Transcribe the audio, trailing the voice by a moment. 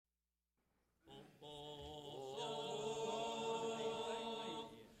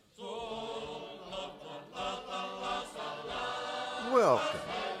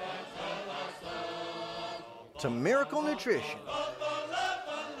to Miracle Nutrition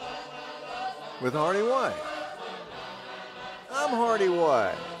with Hearty White. I'm Hearty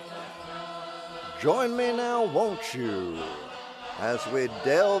White. Join me now, won't you, as we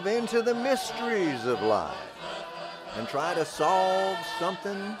delve into the mysteries of life and try to solve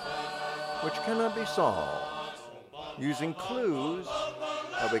something which cannot be solved using clues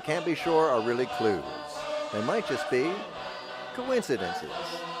that we can't be sure are really clues. They might just be coincidences.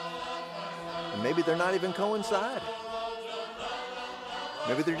 And maybe they're not even coinciding.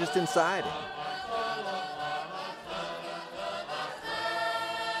 Maybe they're just inciting.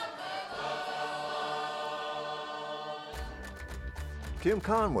 Tim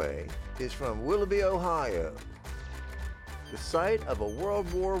Conway is from Willoughby, Ohio, the site of a World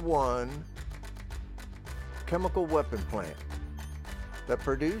War I chemical weapon plant that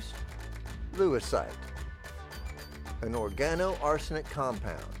produced lewisite, an organoarsenic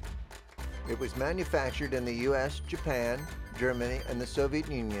compound. It was manufactured in the U.S., Japan, Germany, and the Soviet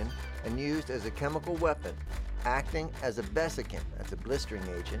Union and used as a chemical weapon, acting as a vesicant, that's a blistering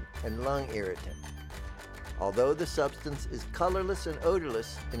agent, and lung irritant. Although the substance is colorless and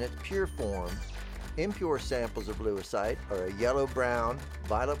odorless in its pure form, impure samples of lewisite are a yellow-brown,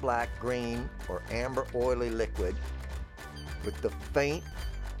 violet-black, green, or amber oily liquid with the faint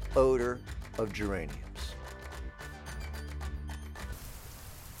odor of geraniums.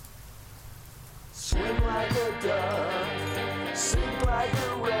 Swim like a duck, sink like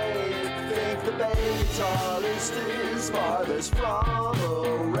a rake. Think the bass guitarist is farthest from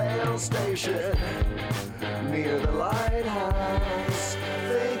a rail station near the lighthouse.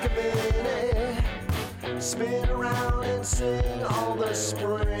 Think a minute, spin around and sing all the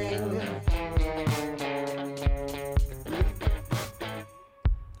spring.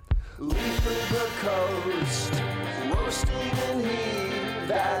 Leaf through the coast, roasting in heat.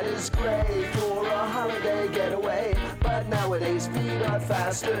 That is great for a holiday getaway, but nowadays feet are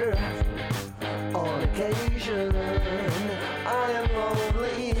faster. On occasion, I am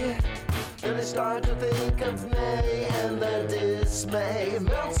lonely, and I start to think of May, and the dismay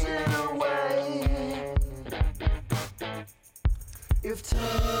melts it away. If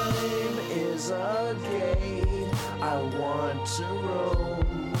time is a gate, I want to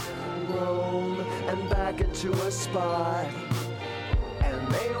roam, and back into a spot. And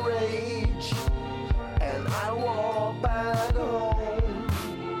they rage, and I walk back home,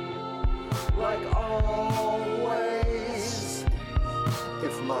 like always.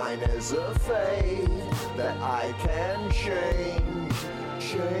 If mine is a fate that I can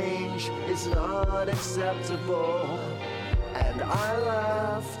change is not acceptable. And I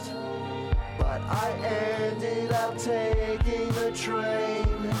laughed, but I ended up taking the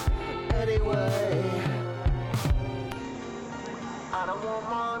train anyway. I don't want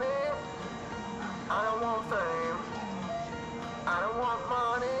money, I don't want fame, I don't want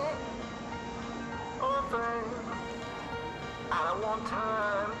money or fame, I don't want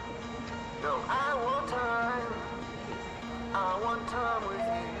time, no, I want time, I want time with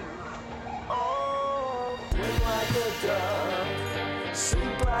you. Oh, swim like a duck,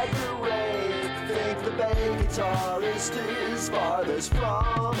 sleep like a rake. Think the bass guitarist is farthest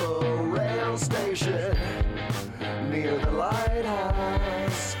from a rail station near the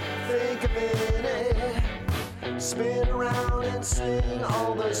lighthouse. Think a minute, spin around and sing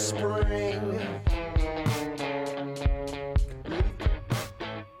all the spring.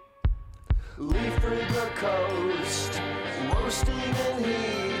 Leaf through the coast, roasting in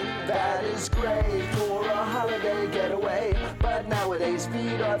heat. That is great for a holiday getaway, but nowadays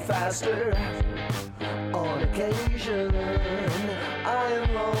feet are faster. On occasion, I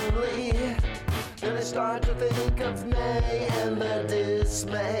am lonely, and I start to think of May, and the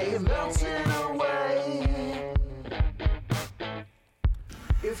dismay melts it away.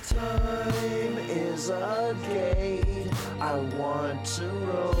 If time is a gate, I want to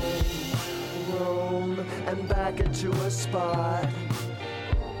roam, and back into a spot.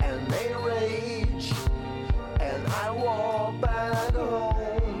 And they rage, and I walk back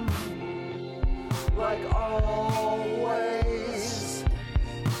home, like always.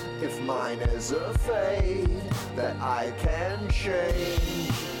 If mine is a fate that I can change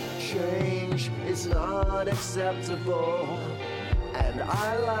is not acceptable. And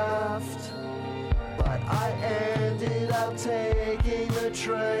I laughed, but I ended up taking the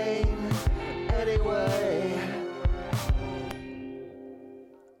train anyway.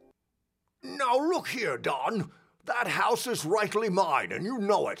 Now look here, Don. That house is rightly mine, and you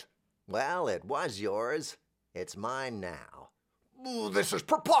know it. Well, it was yours. It's mine now. Ooh, this is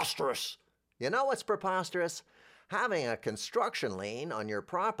preposterous. You know what's preposterous? Having a construction lien on your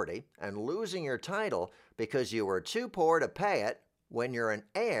property and losing your title because you were too poor to pay it when you're an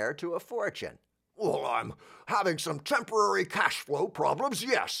heir to a fortune. Well, I'm having some temporary cash flow problems,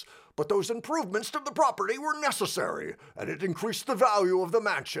 yes, but those improvements to the property were necessary, and it increased the value of the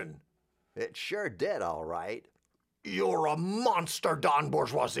mansion. It sure did, all right. You're a monster, Don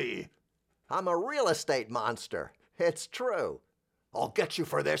Bourgeoisie. I'm a real estate monster. It's true. I'll get you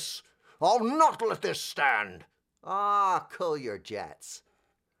for this. I'll not let this stand. Ah, cool your jets.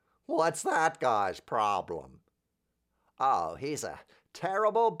 What's that guy's problem? Oh, he's a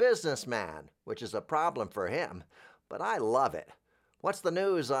terrible businessman, which is a problem for him, but I love it. What's the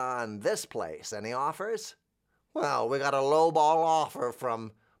news on this place? Any offers? Well, we got a lowball offer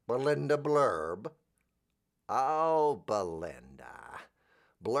from Belinda Blurb. Oh, Belinda.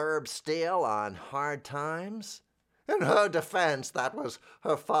 Blurb Steel on hard times? In her defense, that was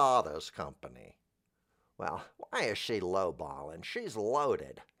her father's company. Well, why is she lowballing? She's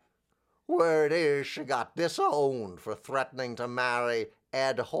loaded. Word is she got disowned for threatening to marry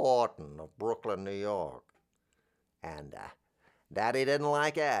Ed Horton of Brooklyn, New York. And Daddy didn't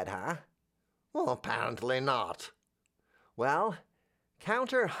like Ed, huh? Well, apparently not. Well,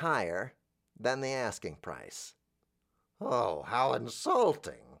 counter higher than the asking price. Oh, how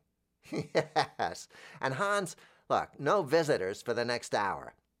insulting. Yes. And Hans, look, no visitors for the next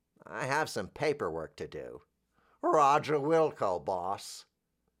hour. I have some paperwork to do. Roger Wilco, boss.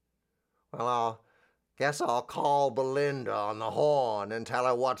 Well, guess I'll call Belinda on the horn and tell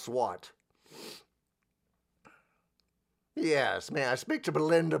her what's what. Yes, may I speak to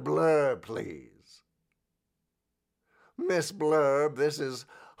Belinda Blurb, please? Miss Blurb, this is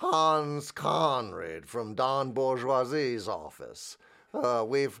Hans Conrad from Don Bourgeoisie's office.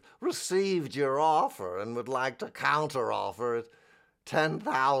 We've received your offer and would like to counteroffer at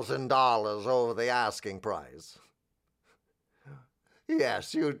 $10,000 over the asking price.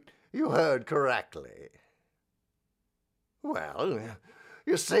 Yes, you heard correctly. Well,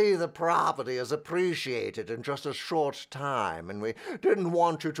 you see, the property has appreciated in just a short time, and we didn't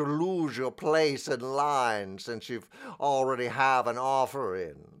want you to lose your place in line since you've already have an offer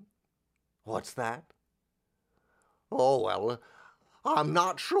in. What's that? Oh, well, I'm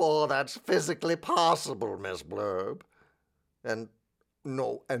not sure that's physically possible, Miss Blurb. And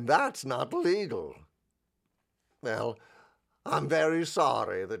that's not legal. Well, I'm very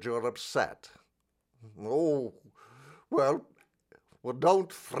sorry that you're upset. Oh, well,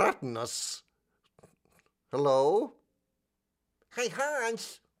 don't threaten us. Hello? Hey,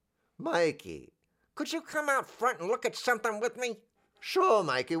 Hans. Mikey. Could you come out front and look at something with me? Sure,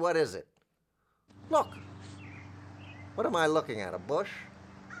 Mikey, what is it? Look. What am I looking at, a bush?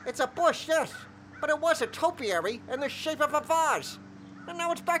 It's a bush, yes, but it was a topiary in the shape of a vase. And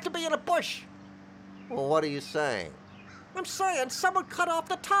now it's back to being a bush. Well, what are you saying? I'm saying someone cut off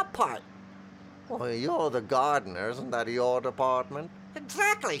the top part. Well, you're the gardener. Isn't that your department?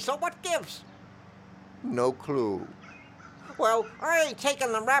 Exactly, so what gives? No clue. Well, I ain't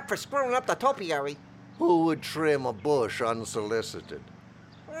taking the rap for screwing up the topiary. Who would trim a bush unsolicited?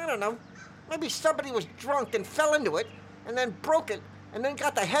 I don't know. Maybe somebody was drunk and fell into it, and then broke it, and then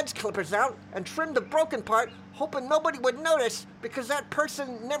got the hedge clippers out and trimmed the broken part, hoping nobody would notice because that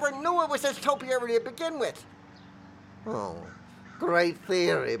person never knew it was his topiary to begin with. Oh, great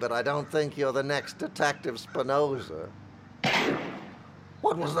theory, but I don't think you're the next Detective Spinoza.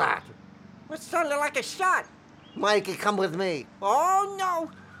 What was that? It sounded like a shot. Mikey, come with me. Oh,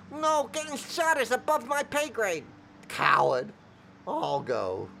 no. No, getting shot is above my pay grade. Coward. I'll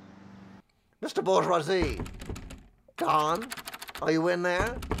go. Mr. Bourgeoisie. Don, are you in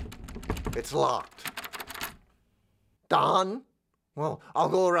there? It's locked. Don? Well, I'll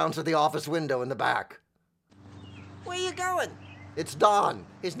go around to the office window in the back. Where you going? It's Don.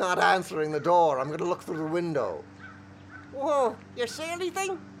 He's not answering the door. I'm going to look through the window. Whoa, you see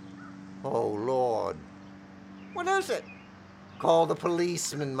anything? Oh, Lord. What is it? Call the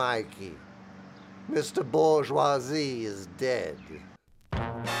policeman, Mikey. Mr. Bourgeoisie is dead.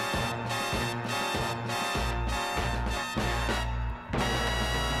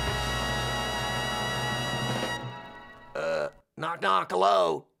 Knock, knock,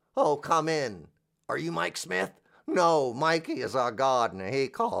 hello. Oh, come in. Are you Mike Smith? No, Mikey is our gardener. He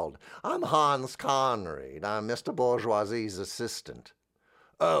called. I'm Hans Conrad. I'm Mr. Bourgeoisie's assistant.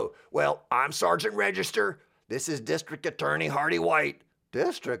 Oh, well, I'm Sergeant Register. This is District Attorney Hearty White.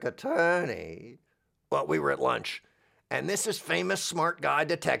 District Attorney? Well, we were at lunch. And this is famous smart guy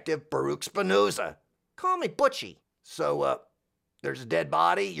detective Baruch Spinoza. Call me Butchie. So, there's a dead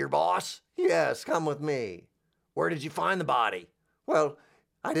body, your boss? Yes, come with me. Where did you find the body? Well,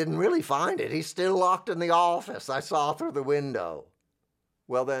 I didn't really find it. He's still locked in the office. I saw through the window.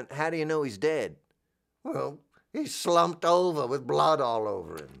 Well then, how do you know he's dead? Well, he's slumped over with blood all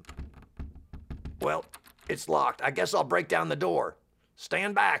over him. Well, it's locked. I guess I'll break down the door.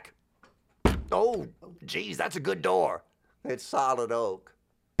 Stand back. Oh, geez, that's a good door. It's solid oak.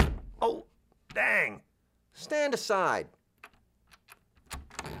 Oh, dang. Stand aside.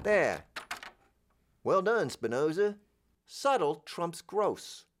 There. Well done, Spinoza. Subtle trumps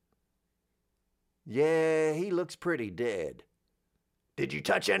gross. Yeah, he looks pretty dead. Did you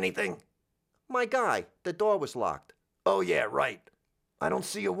touch anything? My guy, the door was locked. Oh, yeah, right. I don't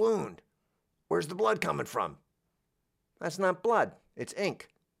see a wound. Where's the blood coming from? That's not blood. It's ink.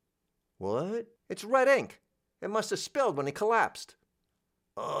 What? It's red ink. It must have spilled when he collapsed.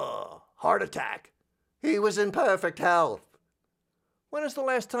 Heart attack. He was in perfect health. When is the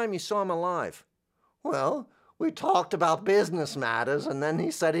last time you saw him alive? Well, we talked about business matters, and then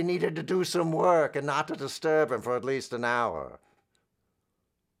he said he needed to do some work and not to disturb him for at least an hour.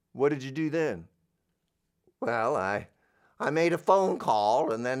 What did you do then? Well, I made a phone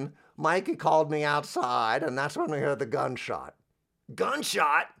call, and then Mikey called me outside, and that's when we heard the gunshot.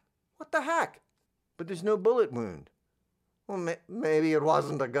 Gunshot? What the heck? But there's no bullet wound. Well, maybe it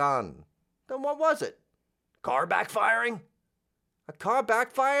wasn't a gun. Then what was it? Car backfiring? A car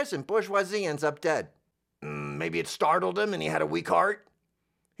backfires and bourgeoisie ends up dead. Maybe it startled him and he had a weak heart?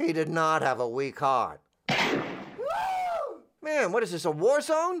 He did not have a weak heart. Man, what is this, a war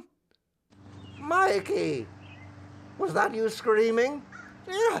zone? Mikey! Was that you screaming?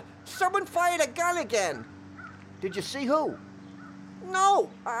 Yeah, someone fired a gun again. Did you see who? No,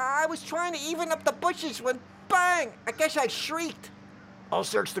 I was trying to even up the bushes when bang! I guess I shrieked. I'll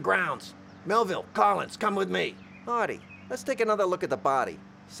search the grounds. Melville, Collins, come with me. Hearty, let's take another look at the body.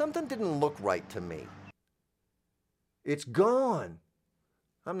 Something didn't look right to me. It's gone.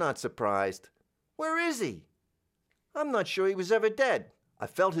 I'm not surprised. Where is he? I'm not sure he was ever dead. I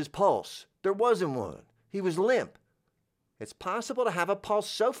felt his pulse. There wasn't one. He was limp. It's possible to have a pulse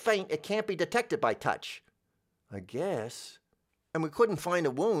so faint it can't be detected by touch. I guess. And we couldn't find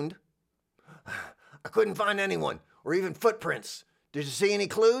a wound. I couldn't find anyone, or even footprints. Did you see any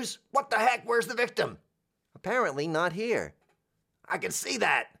clues? What the heck? Where's the victim? Apparently not here. I can see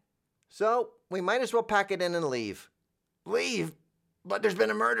that. So, we might as well pack it in and leave. Leave? But there's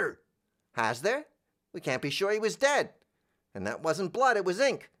been a murder. Has there? We can't be sure he was dead. And that wasn't blood, it was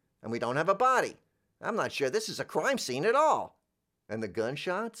ink. And we don't have a body. I'm not sure this is a crime scene at all. And the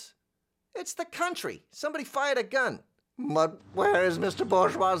gunshots? It's the country. Somebody fired a gun. But where is Mr.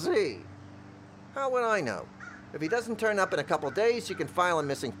 Bourgeoisie? How would I know? If he doesn't turn up in a couple days, you can file a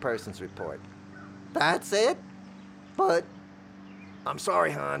missing persons report. That's it? But I'm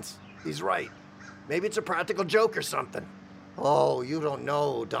sorry, Hans. He's right. Maybe it's a practical joke or something. oh, you don't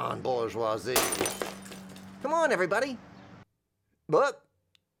know Don Bourgeoisie. Come on, everybody. Look,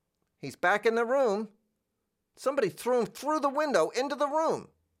 he's back in the room. Somebody threw him through the window into the room.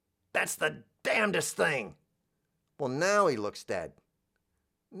 That's the damnedest thing. Well, now he looks dead.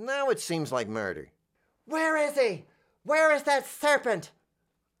 Now it seems like murder. Where is he? Where is that serpent?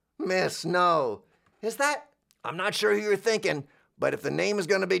 Miss, no. Is that... I'm not sure who you're thinking, but if the name is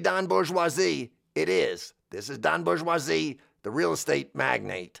going to be Don Bourgeoisie, it is. This is Don Bourgeoisie, the real estate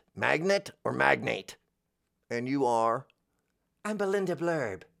magnate. Magnet or magnate? And you are? I'm Belinda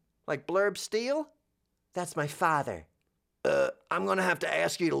Blurb. Like Blurb Steele? That's my father. I'm going to have to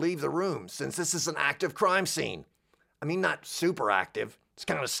ask you to leave the room since this is an active crime scene. I mean, not super active. It's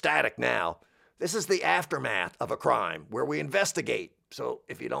kind of static now. This is the aftermath of a crime where we investigate. So,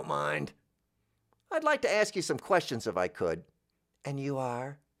 if you don't mind. I'd like to ask you some questions if I could. And you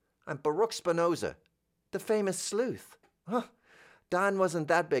are? I'm Baruch Spinoza, the famous sleuth. Huh. Don wasn't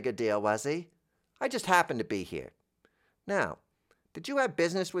that big a deal, was he? I just happened to be here. Now, did you have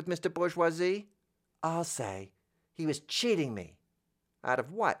business with Mr. Bourgeoisie? I'll say. He was cheating me. Out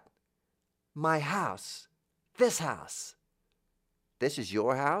of what? My house. This house. This is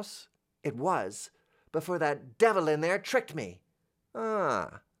your house? It was, before that devil in there tricked me.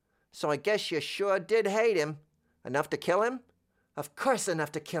 Ah, so I guess you sure did hate him. Enough to kill him? Of course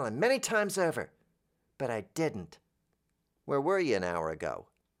enough to kill him, many times over. But I didn't. Where were you an hour ago?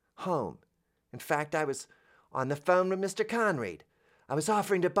 Home. In fact, I was on the phone with Mr. Conread. I was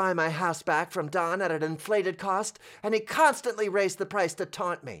offering to buy my house back from Don at an inflated cost, and he constantly raised the price to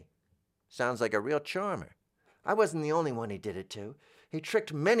taunt me. Sounds like a real charmer. I wasn't the only one he did it to. He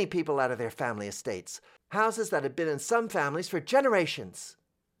tricked many people out of their family estates, houses that had been in some families for generations.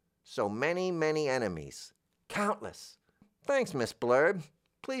 So many, many enemies. Countless. Thanks, Miss Blurb.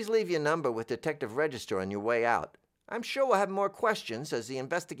 Please leave your number with Detective Register on your way out. I'm sure we'll have more questions as the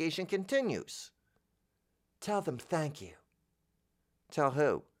investigation continues. Tell them thank you. Tell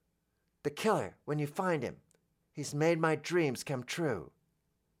who? The killer, when you find him. He's made my dreams come true.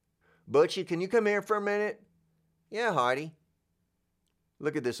 Butchie, can you come here for a minute? Yeah, Hearty.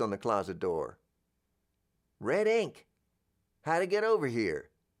 Look at this on the closet door. Red ink. How to get over here?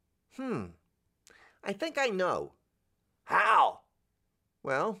 I think I know. How?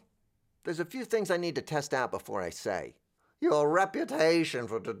 Well, there's a few things I need to test out before I say. Your reputation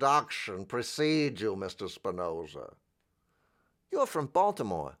for deduction precedes you, Mr. Spinoza. You're from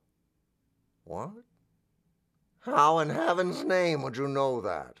Baltimore. What? How in heaven's name would you know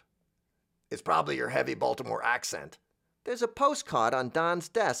that? It's probably your heavy Baltimore accent. There's a postcard on Don's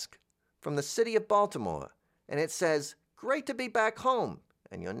desk from the city of Baltimore, and it says, "Great to be back home,"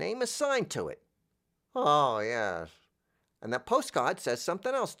 and your name is signed to it. Oh, yes. And that postcard says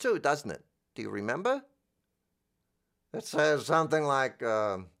something else too, doesn't it? Do you remember? It says something like,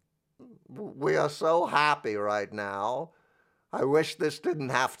 we are so happy right now. I wish this didn't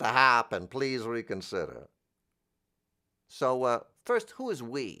have to happen. Please reconsider. So, first, who is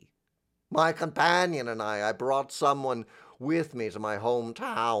we? My companion and I brought someone with me to my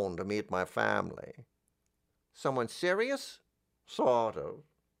hometown to meet my family. Someone serious? Sort of.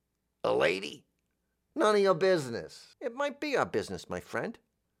 A lady? None of your business. It might be our business, my friend.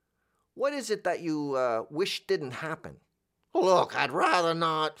 What is it that you wish didn't happen? Look, I'd rather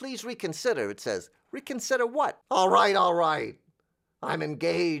not. Please reconsider, it says. Reconsider what? All right. I'm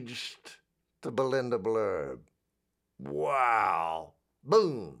engaged to Belinda Blurb. Wow.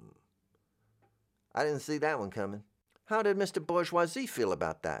 Boom. I didn't see that one coming. How did Mr. Bourgeoisie feel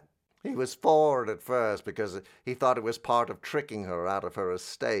about that? He was for it at first because he thought it was part of tricking her out of her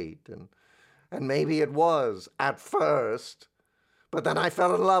estate. And maybe it was, at first. But then I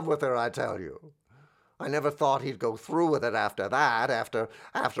fell in love with her, I tell you. I never thought he'd go through with it after that,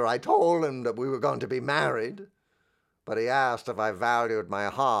 after I told him that we were going to be married. But he asked if I valued my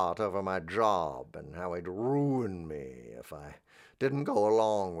heart over my job and how he'd ruin me if I didn't go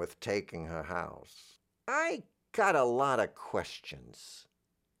along with taking her house. I got a lot of questions.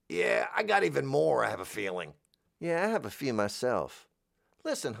 Yeah, I got even more, I have a feeling. Yeah, I have a few myself.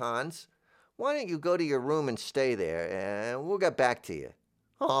 Listen, Hans, why don't you go to your room and stay there, and we'll get back to you.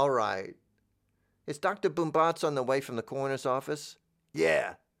 All right. Is Dr. Boombatz on the way from the coroner's office?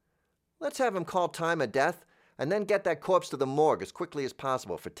 Yeah. Let's have him call time of death, and then get that corpse to the morgue as quickly as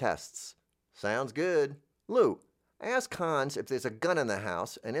possible for tests. Sounds good. Lou, ask Hans if there's a gun in the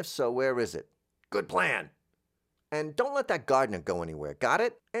house, and if so, where is it? Good plan. And don't let that gardener go anywhere, got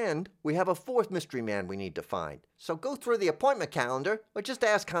it? And we have a fourth mystery man we need to find. So go through the appointment calendar, or just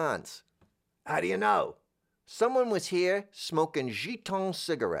ask Hans. How do you know? Someone was here smoking Giton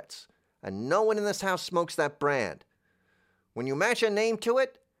cigarettes, and no one in this house smokes that brand. When you match a name to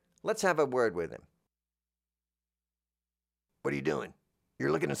it, let's have a word with him. What are you doing?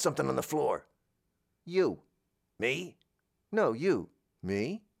 You're looking at something on the floor. You. Me? No, you.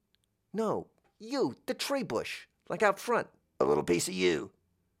 Me? No, you, the tree bush, like out front. A little piece of you.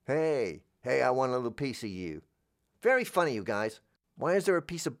 Hey, I want a little piece of you. Very funny, you guys. Why is there a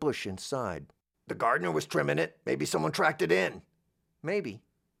piece of bush inside? The gardener was trimming it. Maybe someone tracked it in. Maybe.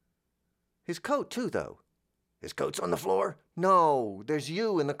 His coat, too, though. His coat's on the floor? No, there's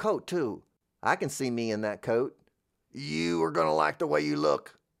you in the coat, too. I can see me in that coat. You are gonna like the way you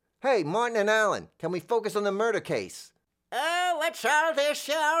look. Hey, Martin and Allen, can we focus on the murder case? Oh, what's all this?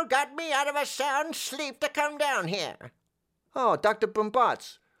 Y'all got me out of a sound sleep to come down here. Oh, Dr.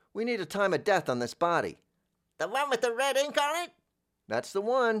 Boombatz, we need a time of death on this body. The one with the red ink on it? That's the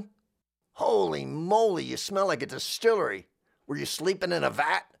one. Holy moly, you smell like a distillery. Were you sleeping in a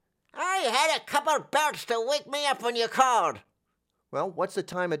vat? I had a couple belts to wake me up when you called. Well, what's the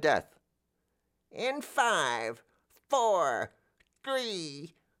time of death? In 5, 4,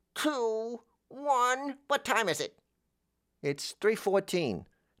 3, 2, 1. What time is it? It's 3:14.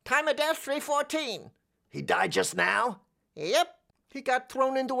 Time of death, 3:14. He died just now? Yep. He got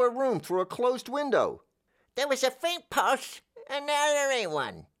thrown into a room through a closed window. There was a faint pulse, and now there ain't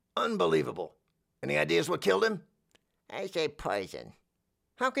one. Unbelievable. Any ideas what killed him? I say poison.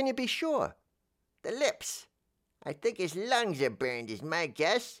 How can you be sure? The lips. I think his lungs are burned, is my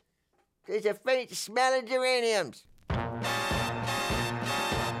guess. There's a faint smell of geraniums.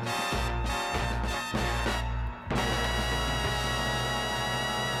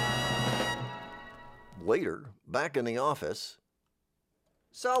 Later, back in the office.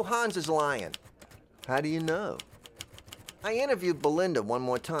 So Hans is lying. How do you know? I interviewed Belinda one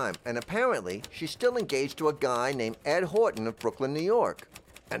more time, and apparently she's still engaged to a guy named Ed Horton of Brooklyn, New York.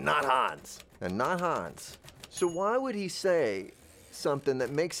 And not Hans. And not Hans. So why would he say something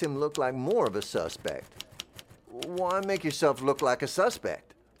that makes him look like more of a suspect? Why make yourself look like a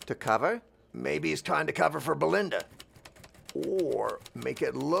suspect? To cover? Maybe he's trying to cover for Belinda. Or make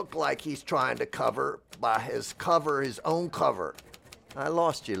it look like he's trying to cover his own cover. I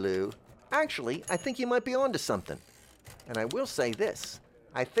lost you, Lou. Actually, I think you might be onto something. And I will say this.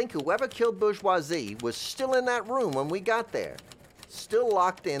 I think whoever killed Bourgeoisie was still in that room when we got there. Still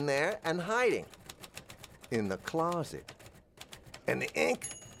locked in there and hiding. In the closet. And the ink?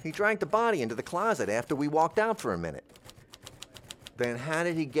 He dragged the body into the closet after we walked out for a minute. Then how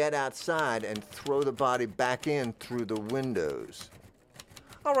did he get outside and throw the body back in through the windows?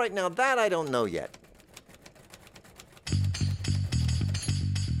 All right, now that I don't know yet.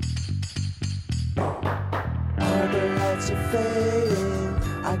 Harbor lights are fading,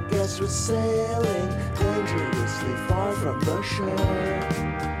 I guess we're sailing dangerously far from the shore.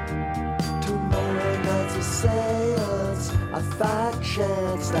 Tomorrow night's a seance, a fat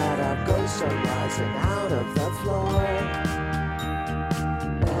chance that our ghosts are rising out of the floor.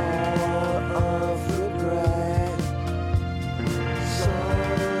 All of regret,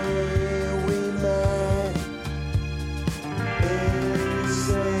 sorry we met.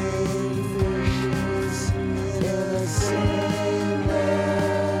 Insane fishes in a same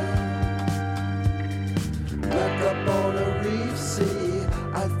net. Wreck up on a reef sea,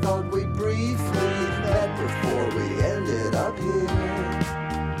 I thought we briefly met before we ended up here.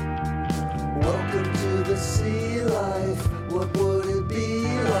 Welcome to the sea life, what would it be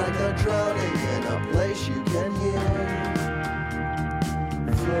like not drowning in a place you can hear?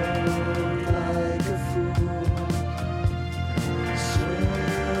 Float like a fool,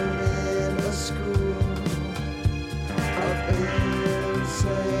 swim in a school of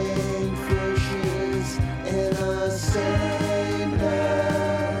insane fishes in a same net.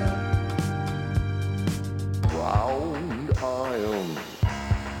 Drowned I am,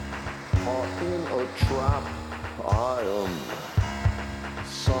 caught in a trap I am,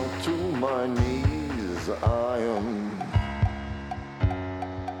 sunk to my knees I am.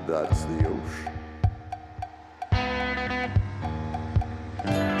 That's the ocean.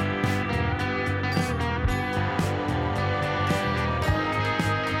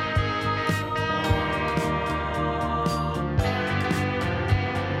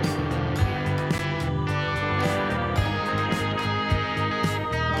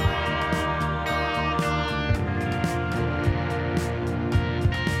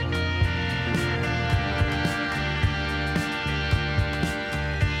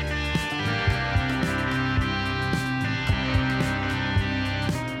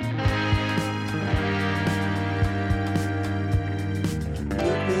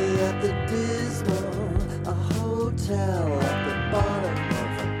 Meet me at the Dismal, a hotel at the bottom of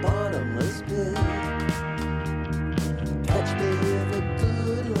a bottomless pit. Catch me with a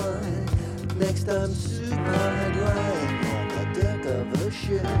good line, next I'm supine lying on the deck of a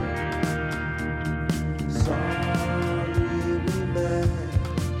ship. Sorry we met,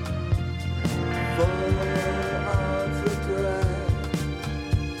 full of regret.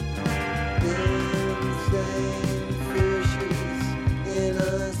 Insane fishes in a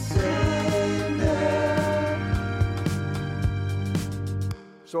same net.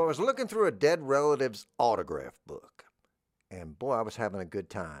 So I was looking through a dead relative's autograph book, and boy, I was having a good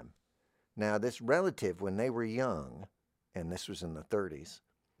time. Now, this relative, when they were young, and this was in the 30s,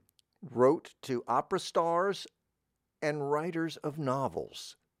 wrote to opera stars and writers of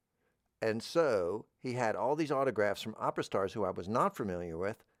novels. And so he had all these autographs from opera stars who I was not familiar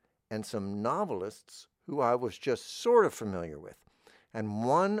with, and some novelists who I was just sort of familiar with. And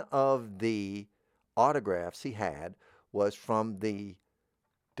one of the autographs he had was from the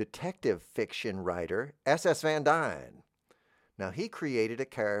detective fiction writer S.S. Van Dyne. Now, he created a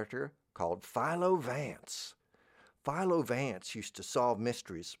character called Philo Vance. Philo Vance used to solve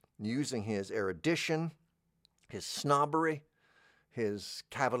mysteries using his erudition, his snobbery, his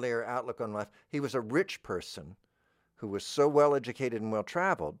cavalier outlook on life. He was a rich person who was so well educated and well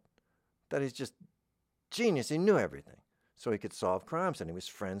traveled that he's just genius. He knew everything. So he could solve crimes, and he was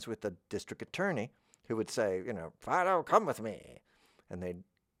friends with the district attorney who would say, Philo, come with me. And they'd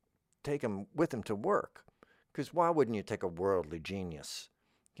take him with him to work. Because why wouldn't you take a worldly genius?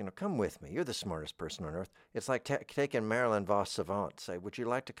 Come with me. You're the smartest person on earth. It's like taking Marilyn Vos Savant. Say, would you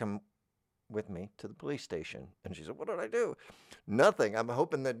like to come with me to the police station? And she said, what did I do? Nothing. I'm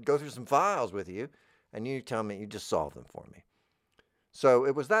hoping to go through some files with you, and you tell me you just solve them for me. So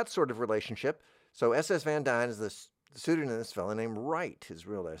it was that sort of relationship. So S.S. Van Dyne is the pseudonym of this fellow named Wright. His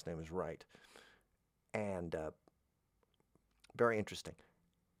real last name is Wright. And very interesting.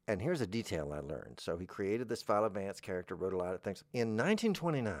 and here's a detail I learned. So he created this Philo Vance character, wrote a lot of things. In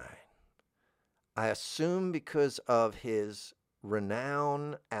 1929, I assume because of his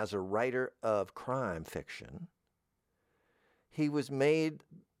renown as a writer of crime fiction, he was made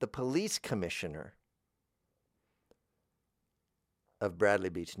the police commissioner of Bradley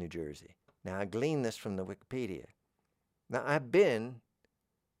Beach, New Jersey. Now, I gleaned this from the Wikipedia. Now, I've been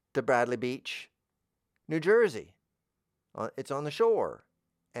to Bradley Beach, New Jersey. It's on the shore,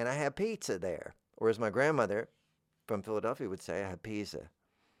 and I had pizza there. Or as my grandmother from Philadelphia would say, I had pizza.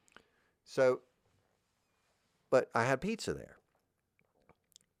 So, but I had pizza there.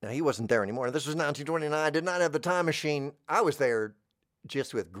 Now, he wasn't there anymore. This was 1929. I did not have the time machine. I was there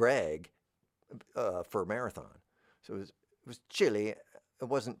just with Greg for a marathon. So it was chilly. It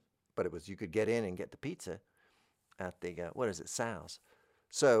wasn't, but it was, you could get in and get the pizza at the, Sal's.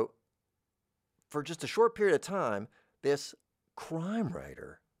 So for just a short period of time, this crime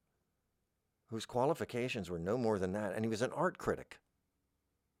writer, whose qualifications were no more than that, and he was an art critic.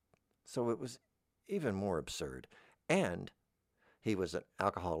 So it was even more absurd. And he was an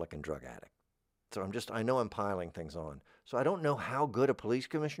alcoholic and drug addict. So I know I'm piling things on. So I don't know how good a police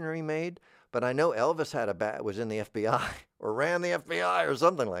commissioner he made, but I know Elvis was in the FBI or ran the FBI or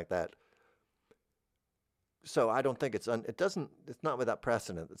something like that. So I don't think it's not without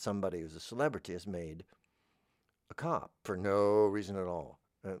precedent that somebody who's a celebrity has made a cop for no reason at all.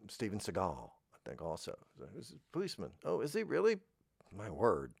 Steven Seagal, I think also. Who's a policeman? Oh, is he really? My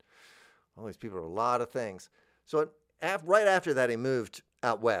word. All these people are a lot of things. So right after that, he moved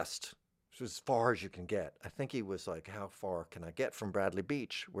out west, which was as far as you can get. I think he was like, how far can I get from Bradley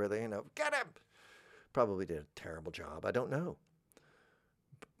Beach, where they, get him. Probably did a terrible job. I don't know.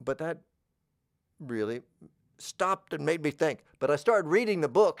 But that really stopped and made me think. But I started reading the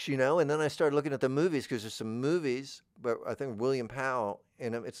books, and then I started looking at the movies, because there's some movies, but I think William Powell,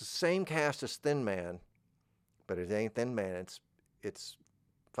 and it's the same cast as Thin Man, but it ain't Thin Man, it's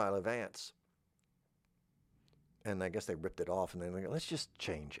Philo Vance. And I guess they ripped it off, and then let's just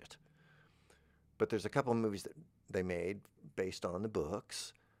change it. But there's a couple of movies that they made based on the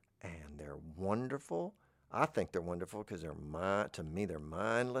books, and they're wonderful. I think they're wonderful because to me, they're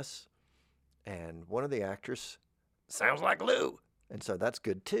mindless. And one of the actors sounds like Lou. And so that's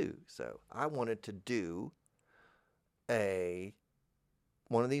good too. So I wanted to do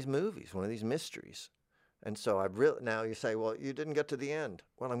one of these movies, one of these mysteries. And so now you say, well, you didn't get to the end.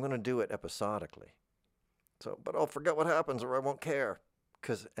 Well, I'm going to do it episodically. But I'll forget what happens or I won't care.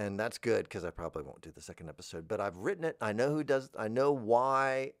 And that's good, because I probably won't do the second episode. But I've written it. I know who does. I know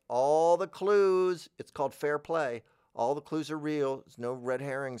why. All the clues. It's called fair play. All the clues are real. There's no red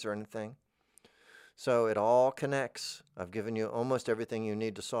herrings or anything. So it all connects. I've given you almost everything you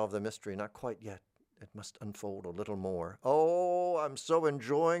need to solve the mystery. Not quite yet. It must unfold a little more. Oh, I'm so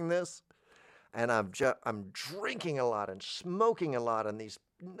enjoying this. And I'm drinking a lot and smoking a lot. And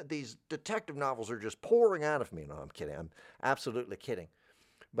these detective novels are just pouring out of me. No, I'm kidding. I'm absolutely kidding.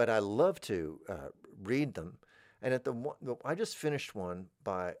 But I love to read them. And I just finished one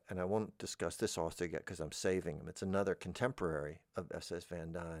and I won't discuss this author yet because I'm saving him. It's another contemporary of S.S.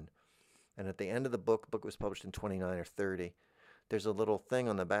 Van Dyne. And at the end of the book was published in 29 or 30, there's a little thing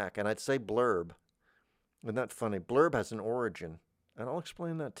on the back, and I'd say blurb. Isn't that funny? Blurb has an origin, and I'll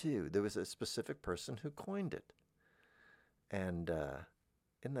explain that too. There was a specific person who coined it. And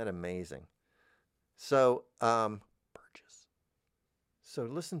isn't that amazing? So, Burgess. So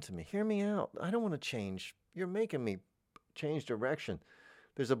listen to me. Hear me out. I don't want to change. You're making me change direction.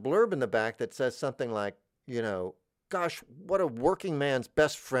 There's a blurb in the back that says something like, gosh, what a working man's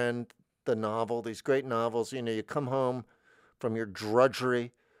best friend, the novel, these great novels. You come home from your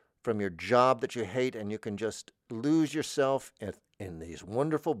drudgery, from your job that you hate, and you can just lose yourself in these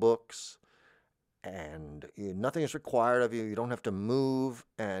wonderful books, and nothing is required of you. You don't have to move,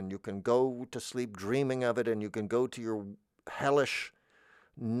 and you can go to sleep dreaming of it, and you can go to your hellish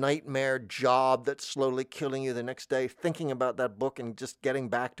nightmare job that's slowly killing you the next day, thinking about that book and just getting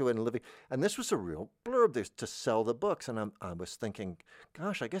back to it and living. And this was a real blurb to sell the books. And I was thinking,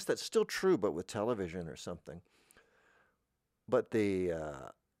 gosh, I guess that's still true, but with television or something. But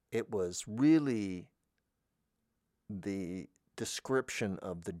it was really the description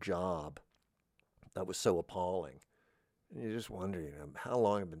of the job that was so appalling. And you just wonder, how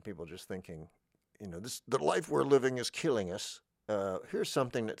long have been people just thinking, the life we're living is killing us. Here's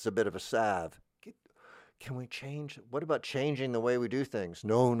something that's a bit of a salve. Can we change? What about changing the way we do things?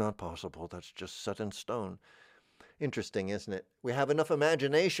 No, not possible. That's just set in stone. Interesting, isn't it? We have enough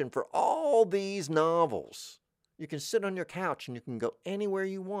imagination for all these novels. You can sit on your couch and you can go anywhere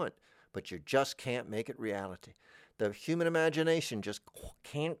you want, but you just can't make it reality. The human imagination just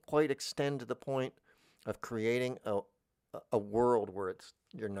can't quite extend to the point of creating a world where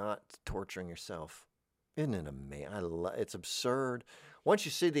you're not torturing yourself. Isn't it amazing? It's absurd. Once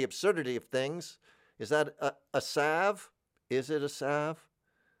you see the absurdity of things, is that a salve? Is it a salve?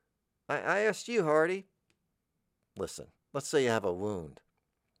 I asked you, Hearty. Listen, let's say you have a wound.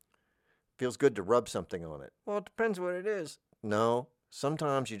 Feels good to rub something on it. Well, it depends what it is. No,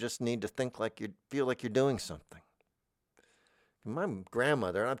 sometimes you just need to feel like you're doing something. My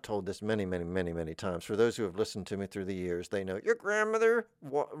grandmother, and I've told this many, many, many, many times, for those who have listened to me through the years, they know, your grandmother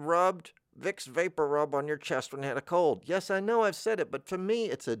rubbed Vicks Vapor Rub on your chest when you had a cold. Yes, I know I've said it, but for me,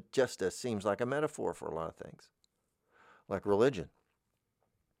 it's seems like a metaphor for a lot of things, like religion.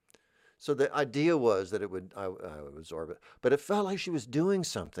 So the idea was that I would absorb it, but it felt like she was doing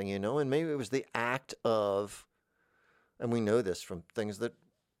something, and maybe it was the act of, and we know this from things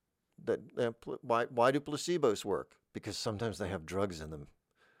why do placebos work? Because sometimes they have drugs in them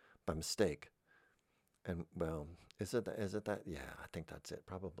by mistake. And, well, is it that? Yeah, I think that's it,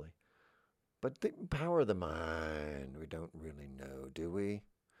 probably. But the power of the mind, we don't really know, do we?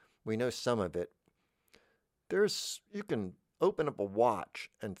 We know some of it. You can open up a watch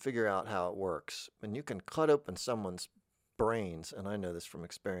and figure out how it works. And you can cut open someone's brains, and I know this from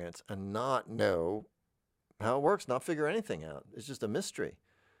experience, and not know how it works, not figure anything out. It's just a mystery.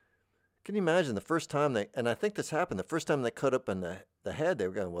 Can you imagine the first time and I think this happened, the first time they cut open the head, they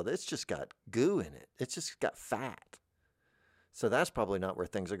were going, well, it's just got goo in it. It's just got fat. So that's probably not where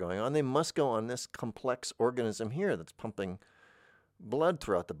things are going on. They must go on this complex organism here that's pumping blood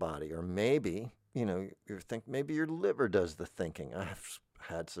throughout the body. Or maybe, maybe your liver does the thinking. I have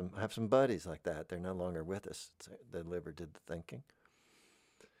some buddies like that. They're no longer with us. The liver did the thinking.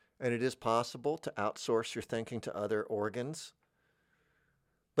 And it is possible to outsource your thinking to other organs.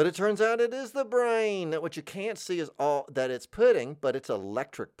 But it turns out it is the brain. That what you can't see is all that it's pudding, but it's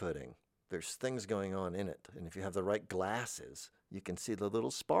electric pudding. There's things going on in it. And if you have the right glasses, you can see the little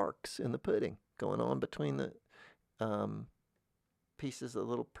sparks in the pudding going on between the pieces, the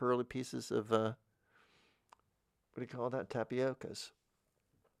little pearly pieces of, what do you call that? Tapiocas.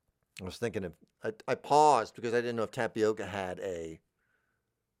 I was thinking I paused because I didn't know if tapioca had a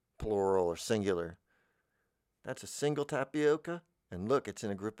plural or singular. That's a single tapioca. And look, it's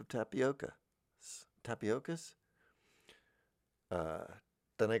in a group of tapiocas. Then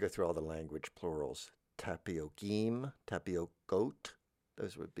I go through all the language plurals. Tapiokim, tapiokot.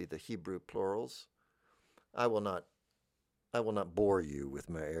 Those would be the Hebrew plurals. I will not bore you with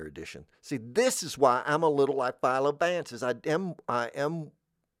my erudition. See, this is why I'm a little like Philo Bances. I am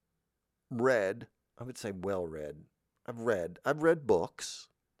read. I would say well read. I've read books.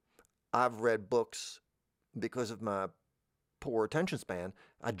 I've read books because of my poor attention span.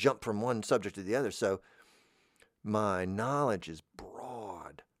 I jump from one subject to the other. So my knowledge is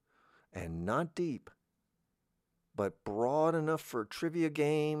broad and not deep, but broad enough for trivia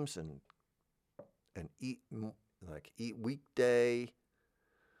games and eat weekday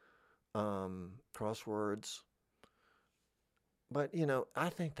crosswords. But, I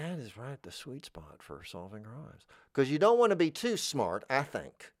think that is right at the sweet spot for solving crimes. Because you don't want to be too smart, I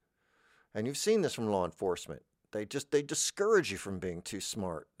think. And you've seen this from law enforcement. They discourage you from being too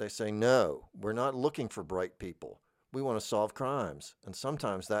smart. They say, no, we're not looking for bright people. We want to solve crimes. And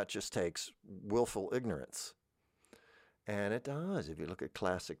sometimes that just takes willful ignorance. And it does, if you look at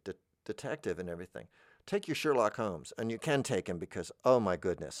classic detective and everything. Take your Sherlock Holmes, and you can take him because, oh my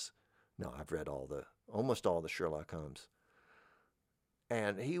goodness. No, I've read almost all the Sherlock Holmes.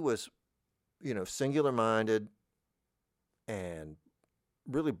 And he was, singular-minded and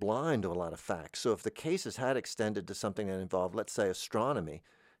really blind to a lot of facts. So if the cases had extended to something that involved, let's say, astronomy,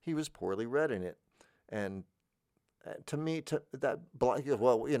 he was poorly read in it. And to me, why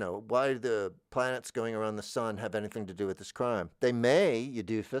do the planets going around the sun have anything to do with this crime? They may, you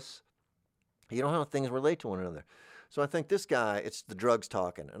doofus. You know how things relate to one another. So I think this guy, it's the drugs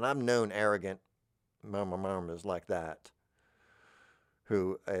talking. And I've known arrogant mamas like that.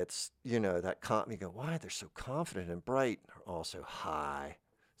 Who it's, you go, why they're so confident and bright, are also high.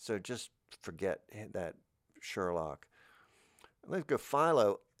 So just forget that Sherlock. Let's go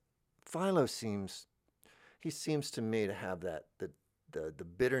Philo. Philo seems to me to have the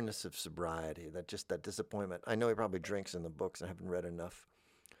bitterness of sobriety, that disappointment. I know he probably drinks in the books. I haven't read enough,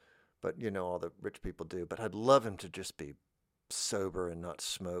 but all the rich people do. But I'd love him to just be sober and not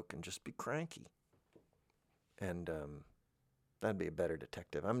smoke and just be cranky. And that'd be a better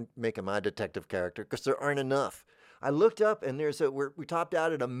detective. I'm making my detective character because there aren't enough. I looked up and we topped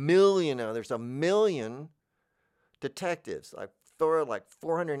out at 1 million now. There's 1 million detectives. Like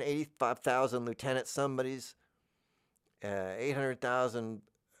 485,000 lieutenants, somebody's. 800,000,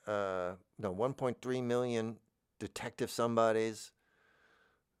 no, 1.3 million detective somebodies.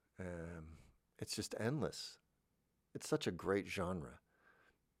 It's just endless. It's such a great genre.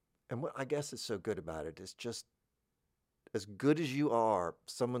 And what I guess is so good about it is just as good as you are,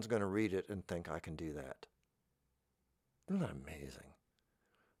 someone's going to read it and think, I can do that. Isn't that amazing?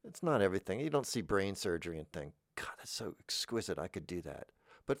 It's not everything. You don't see brain surgery and think, God, that's so exquisite, I could do that.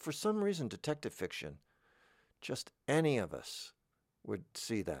 But for some reason, detective fiction, just any of us would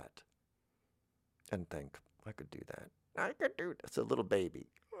see that and think, I could do that. I could do that. It's a little baby.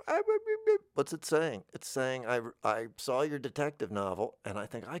 What's it saying? It's saying, I saw your detective novel, and I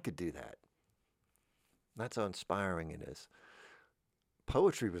think I could do that. That's how inspiring it is.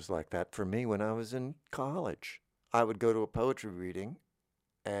 Poetry was like that for me when I was in college. I would go to a poetry reading,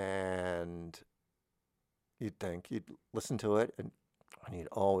 and you'd listen to it, and you'd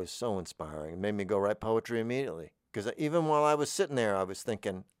always so inspiring. It made me go write poetry immediately. Because even while I was sitting there, I was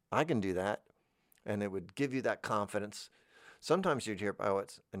thinking, I can do that. And it would give you that confidence. Sometimes you'd hear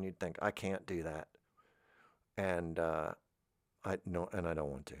poets and you'd think, I can't do that. And I don't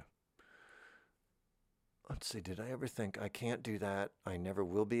want to. Let's see, did I ever think I can't do that? I never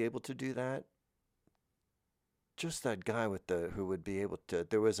will be able to do that? Just that guy who would be able to.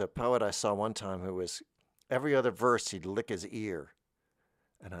 There was a poet I saw one time who was, every other verse he'd lick his ear.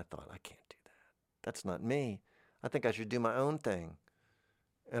 And I thought, I can't do that. That's not me. I think I should do my own thing.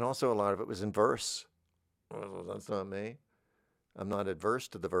 And also a lot of it was in verse. Well, that's not me. I'm not adverse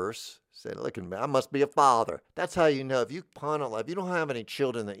to the verse. Say, look at me, I must be a father. That's how you know. If you pun a lot, if you don't have any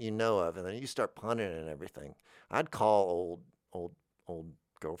children that you know of, and then you start punning and everything, I'd call old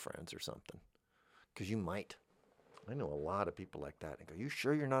girlfriends or something. Because you might. I know a lot of people like that. And go, you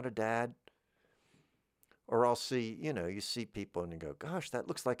sure you're not a dad? Or I'll see, you see people and you go, gosh, that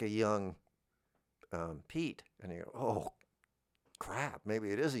looks like a young Pete. And you go, oh, crap,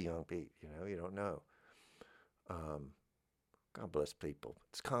 maybe it is a young Pete. You don't know. God bless people.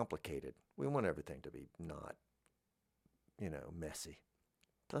 It's complicated. We want everything to be not, messy.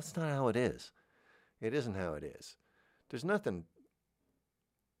 That's not how it is. It isn't how it is. There's nothing.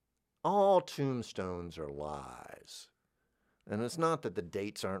 All tombstones are lies. And it's not that the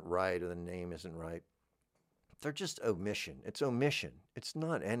dates aren't right or the name isn't right. They're just omission. It's omission. It's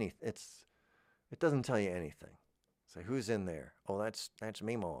not anything. It doesn't tell you anything. Say, who's in there? Oh, that's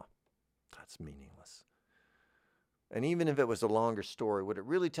Meemaw. That's meaningless. And even if it was a longer story, would it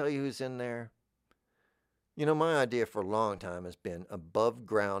really tell you who's in there? My idea for a long time has been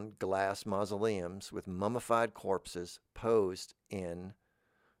above-ground glass mausoleums with mummified corpses posed in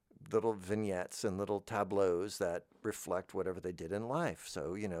little vignettes and little tableaus that reflect whatever they did in life.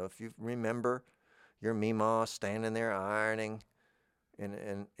 So, if you remember your Meemaw standing there ironing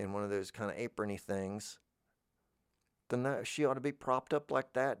in one of those kind of aprony things, then she ought to be propped up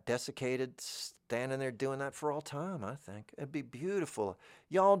like that, desiccated, standing there doing that for all time, I think. It'd be beautiful.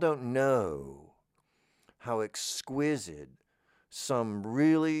 Y'all don't know how exquisite some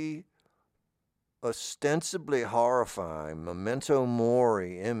really ostensibly horrifying memento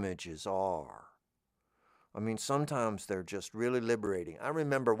mori images are. I mean, sometimes they're just really liberating. I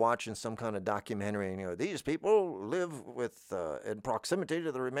remember watching some kind of documentary, and these people live in proximity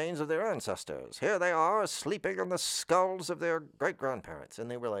to the remains of their ancestors. Here they are, sleeping on the skulls of their great-grandparents. And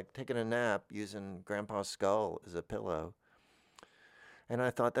they were like taking a nap using Grandpa's skull as a pillow. And I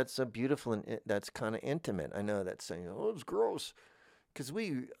thought, that's so beautiful, and that's kind of intimate. I know that's saying, oh, it's gross. Because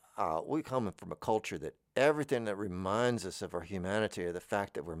we come from a culture that everything that reminds us of our humanity or the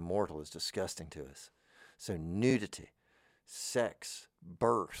fact that we're mortal is disgusting to us. So nudity, sex,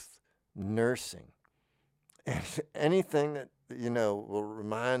 birth, nursing, and anything that, will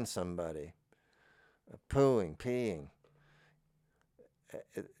remind somebody of pooing, peeing,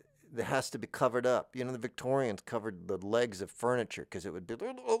 it has to be covered up. The Victorians covered the legs of furniture because it would be,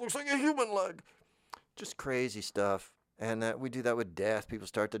 oh, it looks like a human leg. Just crazy stuff. And we do that with death. People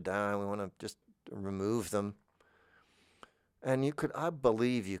start to die, and we want to just remove them. And I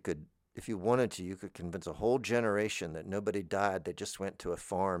believe you could, if you wanted to, you could convince a whole generation that nobody died. They just went to a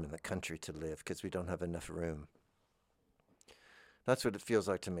farm in the country to live because we don't have enough room. That's what it feels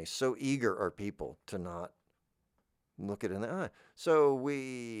like to me. So eager are people to not look it in the eye. So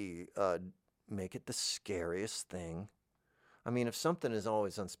we make it the scariest thing. I mean, if something is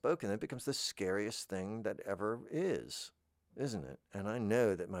always unspoken, it becomes the scariest thing that ever is, isn't it? And I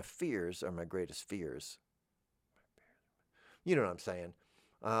know that my fears are my greatest fears. You know what I'm saying?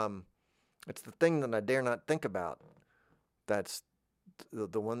 It's the thing that I dare not think about. That's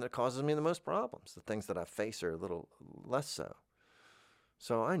the one that causes me the most problems. The things that I face are a little less so.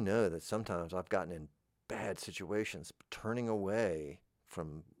 So I know that sometimes I've gotten in bad situations, turning away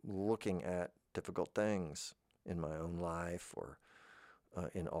from looking at difficult things in my own life or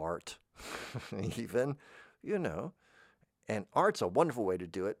in art, even, you know. And art's a wonderful way to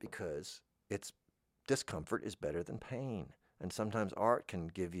do it because it's discomfort is better than pain. And sometimes art can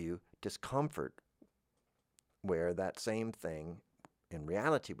give you discomfort where that same thing in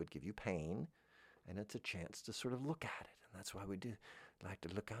reality would give you pain, and it's a chance to sort of look at it. And that's why we do like to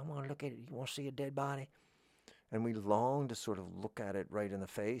look. I want to look at it. You want to see a dead body? And we long to sort of look at it right in the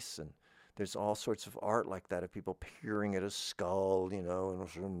face. And there's all sorts of art like that of people peering at a skull, you know,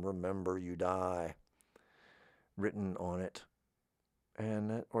 and remember you die written on it.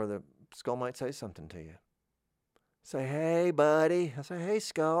 And or the skull might say something to you. Say, hey, buddy. I say, hey,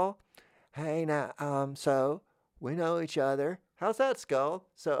 skull. Hey, now, so we know each other. How's that, skull?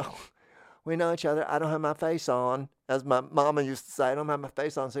 So we know each other. I don't have my face on. As my mama used to say, I don't have my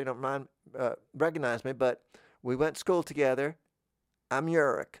face on so you don't recognize me. But we went to school together. I'm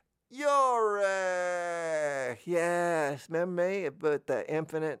Yurik. Yurik! Yes, remember me? But the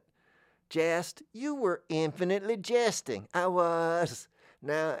infinite jest? You were infinitely jesting. I was.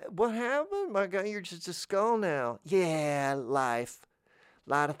 Now, what happened? My God, you're just a skull now. Yeah, life. A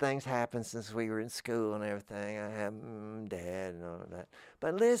lot of things happened since we were in school and everything. I have dad and all of that.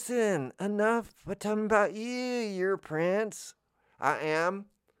 But listen, enough. But tell me about you. You're a prince. I am.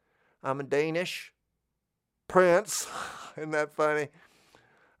 I'm a Danish prince. Isn't that funny?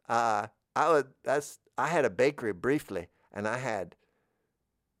 I had a bakery briefly, and I had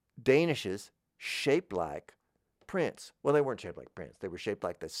Danishes shaped like Prince. Well, they weren't shaped like Prince. They were shaped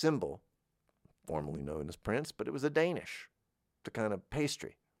like the symbol, formerly known as Prince, but it was a Danish, the kind of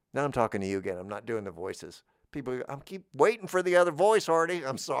pastry. Now I'm talking to you again. I'm not doing the voices. People, I keep waiting for the other voice, Hearty.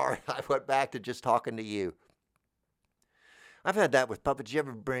 I'm sorry. I went back to just talking to you. I've had that with puppets. You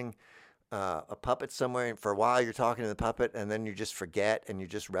ever bring a puppet somewhere and for a while you're talking to the puppet and then you just forget and you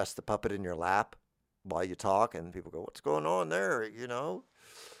just rest the puppet in your lap while you talk and people go, what's going on there, you know?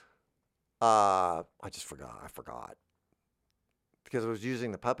 I just forgot. I forgot. Because I was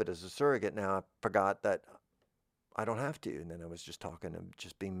using the puppet as a surrogate. Now I forgot that I don't have to. And then I was just talking and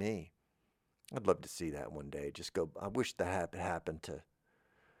just being me. I'd love to see that one day. Just go. I wish that had happened to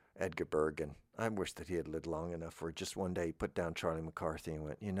Edgar Bergen. I wish that he had lived long enough where just one day he put down Charlie McCarthy and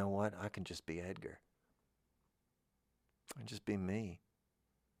went, you know what? I can just be Edgar. I can just be me.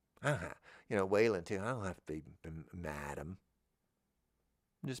 You know, Waylon too. I don't have to be Madam.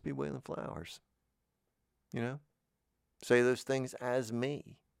 Just be Waylon Flowers. You know? Say those things as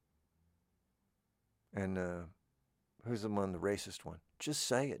me. And who's the one, the racist one? Just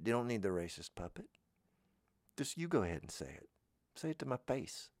say it. You don't need the racist puppet. Just you go ahead and say it. Say it to my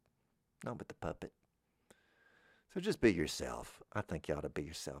face. Not with the puppet. So just be yourself. I think you ought to be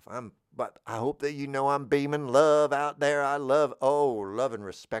yourself. But I hope that you know I'm beaming love out there. I love and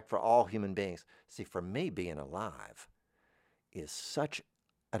respect for all human beings. See, for me, being alive is such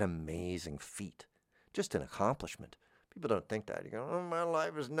an amazing feat. Just an accomplishment. People don't think that. You go, oh, my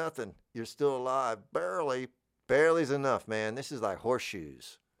life is nothing. You're still alive. Barely. Barely's enough, man. This is like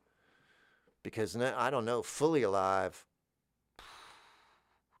horseshoes. Because, I don't know, fully alive,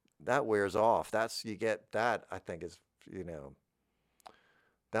 that wears off. You get that, I think, is,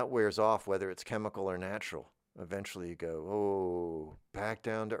 that wears off whether it's chemical or natural. Eventually you go, back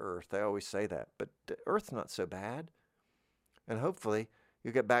down to earth. They always say that. But earth's not so bad. And hopefully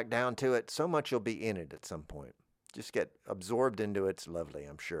you get back down to it. So much you'll be in it at some point. Just get absorbed into it. It's lovely,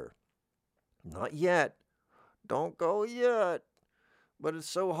 I'm sure. Not yet. Don't go yet. But it's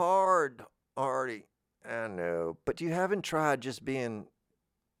so hard, Artie. I know. But you haven't tried just doing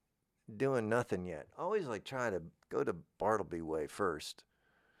nothing yet. Always try to go to Bartleby Way first.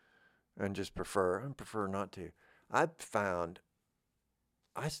 And just prefer not to. I've found,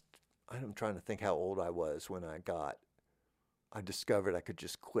 I'm trying to think how old I was when I discovered I could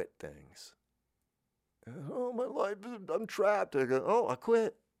just quit things. Oh, my life, I'm trapped. I go, I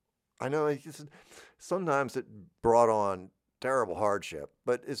quit. I know sometimes it brought on terrible hardship,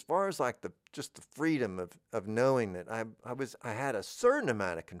 but as far as just the freedom of knowing that I had a certain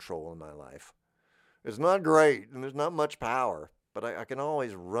amount of control in my life. It's not great and there's not much power, but I can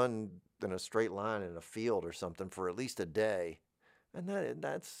always run in a straight line in a field or something for at least a day. And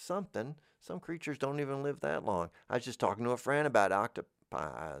that's something. Some creatures don't even live that long. I was just talking to a friend about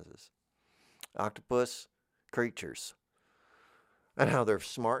octopus creatures and how they're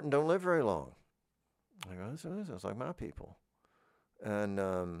smart and don't live very long. I go, this sounds like my people. And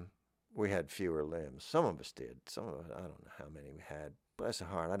we had fewer limbs. Some of us did. Some of us, I don't know how many we had. Bless the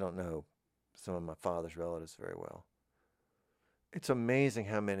heart, I don't know some of my father's relatives very well. It's amazing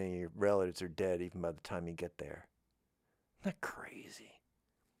how many of your relatives are dead even by the time you get there. Isn't that crazy?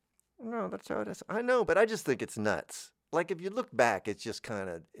 No, that's how it is. I know, but I just think it's nuts. Like if you look back, it's kind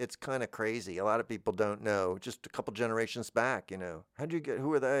of crazy. A lot of people don't know. Just a couple generations back, how'd you get?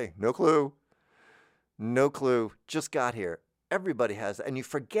 Who are they? No clue. No clue. Just got here. Everybody has that, and you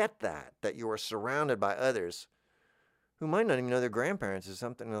forget that you are surrounded by others who might not even know their grandparents or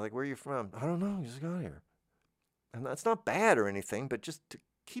something. They're like, "Where are you from?" I don't know. You just got here, and that's not bad or anything, but just to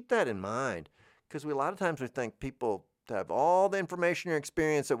keep that in mind, because a lot of times we think people have all the information or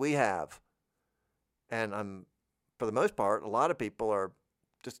experience that we have, and for the most part, a lot of people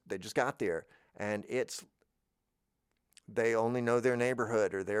they just got there, and they only know their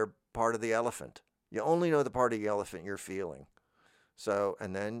neighborhood or their part of the elephant. You only know the part of the elephant you're feeling. So,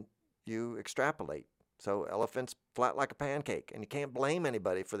 and then you extrapolate. So elephants flat like a pancake, and you can't blame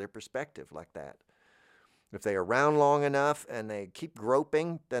anybody for their perspective like that. If they are around long enough and they keep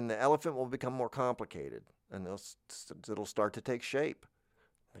groping, then the elephant will become more complicated, and it'll start to take shape.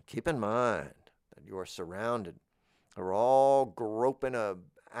 Now, keep in mind that you are surrounded. We're all groping a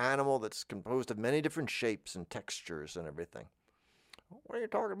animal that's composed of many different shapes and textures and everything. What are you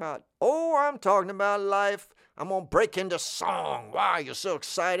talking about? Oh, I'm talking about life. I'm going to break into song. Why, you're so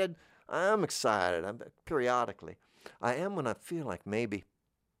excited? I'm excited. Periodically. I am when I feel like maybe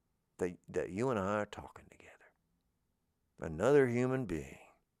that you and I are talking together. Another human being.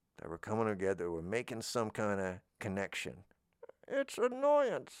 That we're coming together. We're making some kind of connection. It's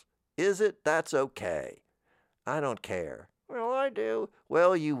annoyance. Is it? That's okay. I don't care. Well, I do.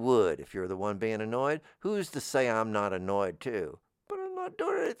 Well, you would if you're the one being annoyed. Who's to say I'm not annoyed too? But I'm not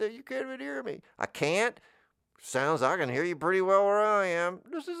doing anything. You can't even hear me. I can't? Sounds I can hear you pretty well where I am.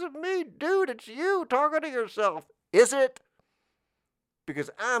 This isn't me, dude. It's you talking to yourself. Is it? Because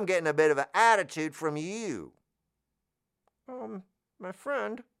I'm getting a bit of an attitude from you. My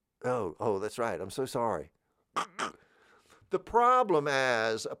friend. Oh, that's right. I'm so sorry. The problem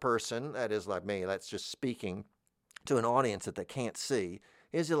as a person, that is like me, that's just speaking to an audience that they can't see,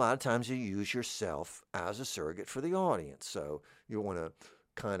 is a lot of times you use yourself as a surrogate for the audience. So you want to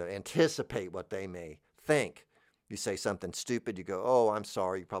kind of anticipate what they may think. You say something stupid, you go, oh, I'm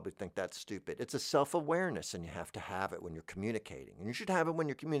sorry, you probably think that's stupid. It's a self-awareness, and you have to have it when you're communicating. And you should have it when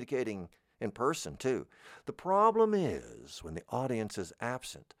you're communicating in person, too. The problem is when the audience is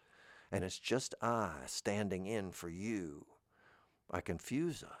absent, and it's just I standing in for you. I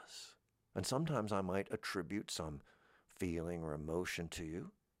confuse us. And sometimes I might attribute some feeling or emotion to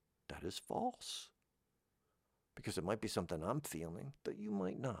you that is false. Because it might be something I'm feeling that you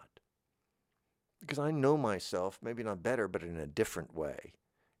might not. Because I know myself, maybe not better, but in a different way,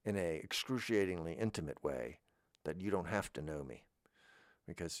 in a excruciatingly intimate way, that you don't have to know me.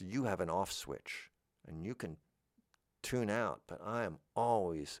 Because you have an off switch, and you can tune out, but I am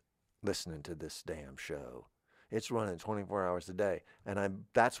always listening to this damn show. It's running 24 hours a day, and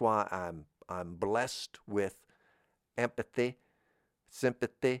that's why I'm blessed with empathy,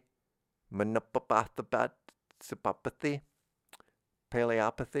 sympathy, monopathy,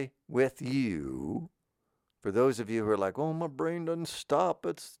 paleopathy with you. For those of you who are like, oh, my brain doesn't stop,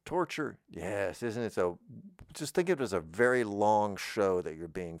 it's torture. Yes, isn't it? So just think of it as a very long show that you're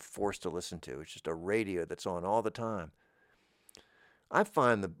being forced to listen to. It's just a radio that's on all the time. I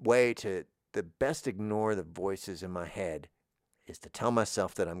find the best ignore the voices in my head is to tell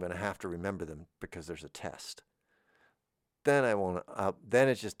myself that I'm going to have to remember them because there's a test. Then then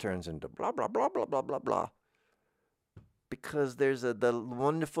it just turns into blah, blah, blah, blah, blah, blah, blah. Because there's the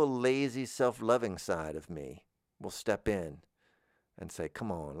wonderful, lazy, self-loving side of me will step in and say,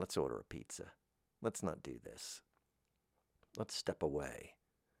 come on, let's order a pizza. Let's not do this. Let's step away.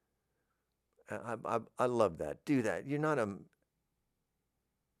 I love that. Do that. You're not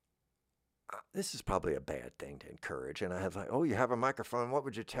this is probably a bad thing to encourage. And I have like, oh, you have a microphone. What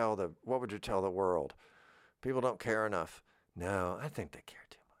would you tell the world? People don't care enough. No, I think they care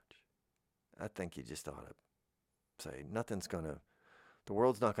too much. I think you just ought to say the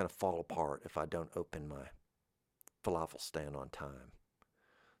world's not going to fall apart if I don't open my falafel stand on time.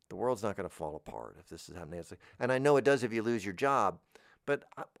 The world's not going to fall apart if this is happening. And I know it does if you lose your job, but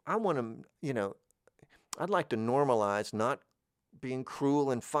I want to, I'd like to normalize not being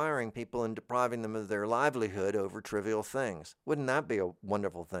cruel and firing people and depriving them of their livelihood over trivial things. Wouldn't that be a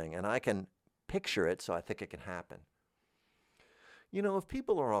wonderful thing? And I can picture it, so I think it can happen. If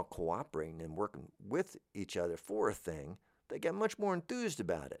people are all cooperating and working with each other for a thing, they get much more enthused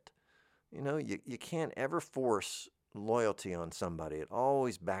about it. You can't ever force loyalty on somebody. It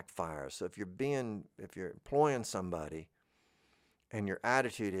always backfires. So if you're employing somebody and your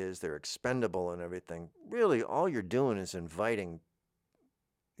attitude is they're expendable and everything, really all you're doing is inviting,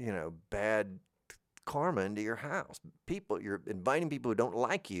 bad karma into your house. You're inviting people who don't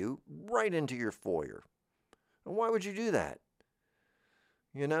like you right into your foyer. And why would you do that?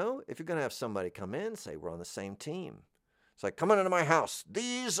 If you're going to have somebody come in, say we're on the same team. It's like, come on into my house.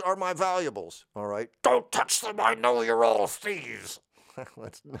 These are my valuables. All right. Don't touch them. I know you're all thieves.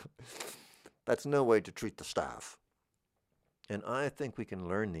 That's no way to treat the staff. And I think we can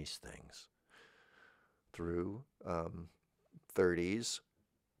learn these things through 30s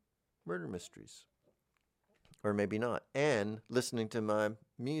murder mysteries. Or maybe not. And listening to my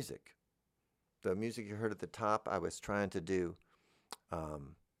music. The music you heard at the top, I was trying to do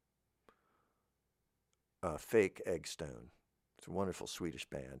Fake Eggstone. It's a wonderful Swedish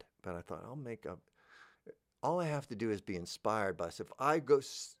band. But I thought, all I have to do is be inspired by this. If I go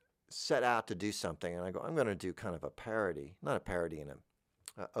set out to do something and I go, I'm going to do kind of a parody, not a parody, and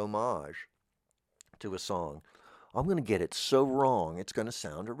a homage to a song, I'm going to get it so wrong, it's going to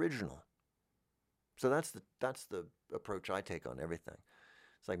sound original. So that's the approach I take on everything.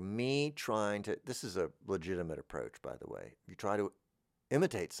 It's like me trying to, this is a legitimate approach, by the way. You try to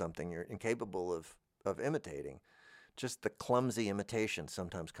imitate something you're incapable of imitating. Just the clumsy imitation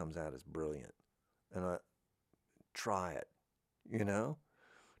sometimes comes out as brilliant. And try it,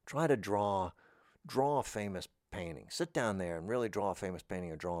 Try to draw a famous painting. Sit down there and really draw a famous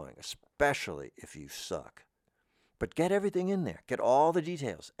painting or drawing, especially if you suck. But get everything in there. Get all the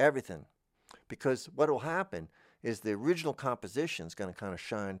details, everything. Because what will happen is the original composition is going to kind of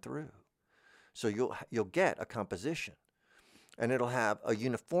shine through. So you'll get a composition, and it'll have a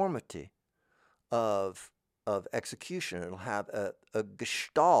uniformity of execution. It'll have a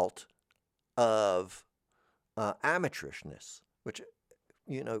gestalt of amateurishness, which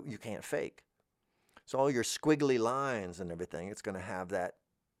you can't fake. So all your squiggly lines and everything, it's going to have that,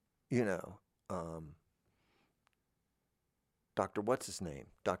 Dr. What's his name?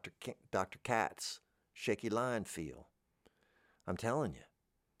 Dr. Katz, shaky line feel. I'm telling you,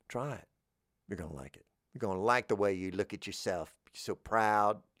 try it. You're going to like it. You're going to like the way you look at yourself. You're so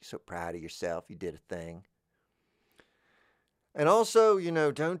proud. You're so proud of yourself. You did a thing. And also,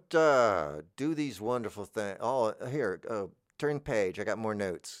 don't do these wonderful things. Oh, here, turn page. I got more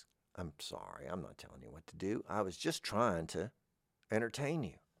notes. I'm sorry. I'm not telling you what to do. I was just trying to entertain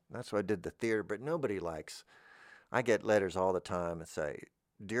you. That's why I did the theater, but nobody likes. I get letters all the time that say,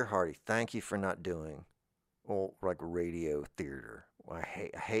 Dear Hearty, thank you for not doing like radio theater. I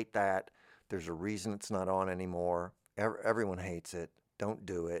hate that. There's a reason it's not on anymore. Everyone hates it. Don't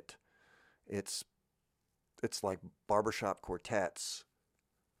do it. It's like barbershop quartets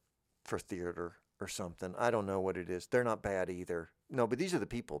for theater or something. I don't know what it is. They're not bad either. No, but these are the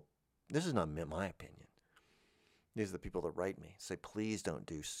people. This is not my opinion. These are the people that write me. Say, please don't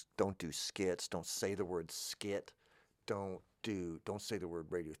do skits. Don't say the word skit. Don't say the word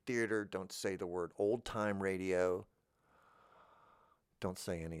radio theater. Don't say the word old time radio. Don't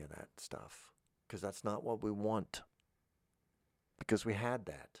say any of that stuff, because that's not what we want. Because we had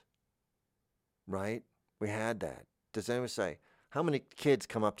that, right? We had that. Does anyone say, how many kids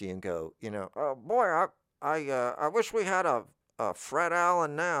come up to you and go, oh boy, I wish we had a Fred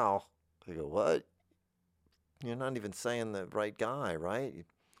Allen now. They go, what? You're not even saying the right guy, right?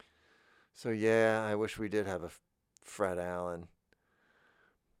 So yeah, I wish we did have a Fred Allen,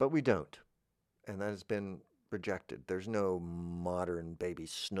 but we don't, and that has been rejected. There's no modern Baby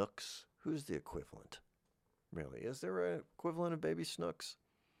Snooks. Who's the equivalent? Really, is there an equivalent of Baby Snooks?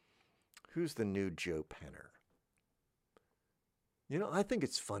 Who's the new Joe Penner? I think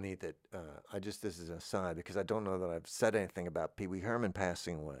it's funny that this is an aside because I don't know that I've said anything about Pee Wee Herman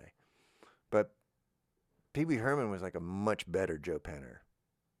passing away, but Pee Wee Herman was like a much better Joe Penner.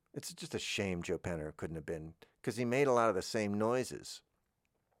 It's just a shame Joe Penner couldn't have been, because he made a lot of the same noises.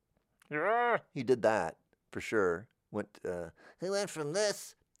 Yeah, he did that for sure. He went from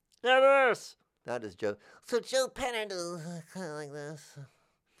this to this. That is Joe. So Joe Penner does kind of like this,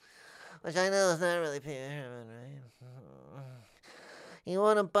 which I know is not really Pee Wee Herman, right? You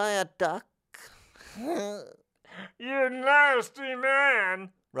want to buy a duck? You nasty man.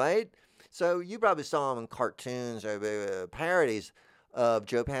 Right? So you probably saw him in cartoons or parodies of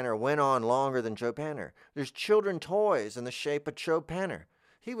Joe Penner. Went on longer than Joe Penner. There's children toys in the shape of Joe Penner.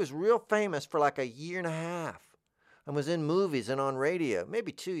 He was real famous for like a year and a half and was in movies and on radio,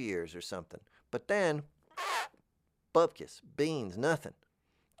 maybe 2 years or something. But then, bupkis, beans, nothing.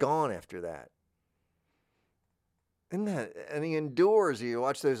 Gone after that. Isn't that, and he endures. You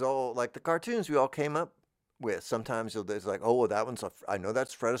watch those all, like the cartoons we all came up with. Sometimes it's like, oh, that one's, I know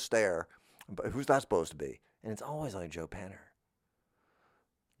that's Fred Astaire, but who's that supposed to be? And it's always like Joe Penner.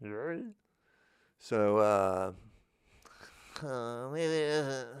 So,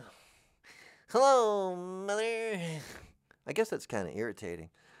 Hello, Mother. I guess that's kind of irritating.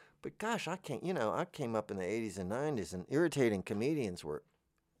 But gosh, I can't, I came up in the 80s and 90s and irritating comedians were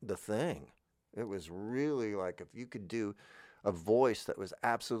the thing. It was really like if you could do a voice that was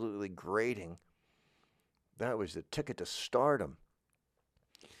absolutely grating, that was the ticket to stardom.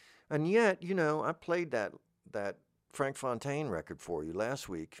 And yet, I played that Frank Fontaine record for you last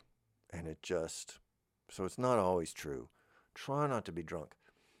week, and so it's not always true. Try not to be drunk.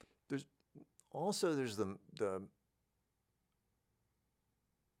 There's the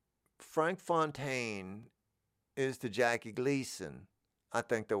Frank Fontaine is to Jackie Gleason, I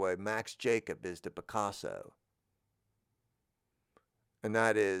think, the way Max Jacob is to Picasso. And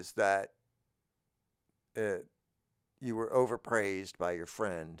that is that you were overpraised by your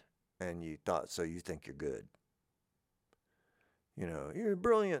friend and you thought, so you think you're good. You're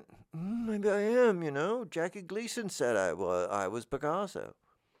brilliant. Maybe I am, Jackie Gleason said I was Picasso.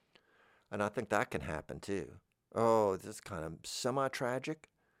 And I think that can happen too. Oh, this is kind of semi-tragic.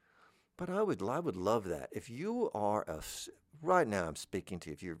 But I would love that. If you are right now I'm speaking to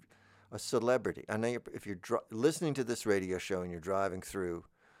you, if you're a celebrity, I know if you're listening to this radio show and you're driving through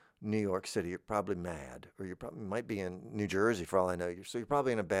New York City, you're probably mad, or you probably might be in New Jersey for all I know. So you're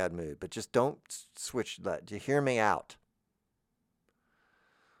probably in a bad mood, but just don't switch that. Do you hear me out?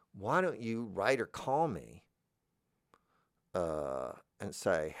 Why don't you write or call me and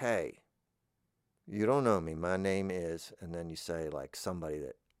say, hey, you don't know me. My name is, and then you say like somebody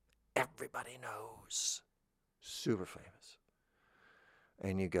that everybody knows, super famous.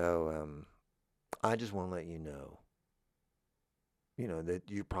 And you go, I just want to let you know, that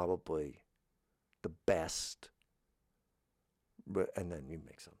you're probably the best. And then you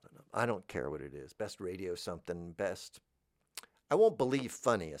make something up. I don't care what it is. Best radio something, best. I won't believe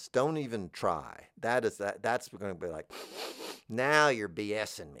funniest. Don't even try. That's going to be like, now you're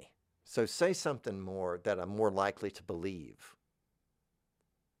BSing me. So say something more that I'm more likely to believe.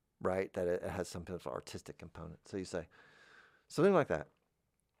 Right? That it has some kind of artistic component. So you say something like that.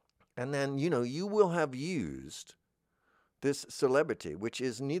 And then, you will have used this celebrity, which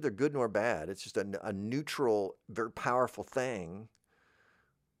is neither good nor bad. It's just a neutral, very powerful thing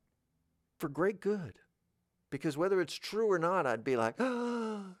for great good. Because whether it's true or not, I'd be like,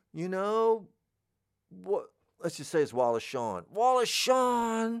 what? Let's just say it's Wallace Shawn. Wallace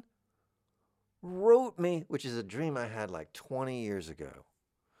Shawn wrote me, which is a dream I had like 20 years ago.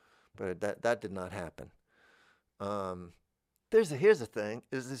 But that did not happen. Here's the thing: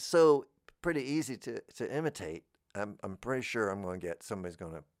 is it's so pretty easy to imitate. I'm pretty sure somebody's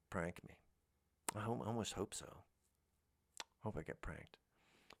going to prank me. I almost hope so. Hope I get pranked.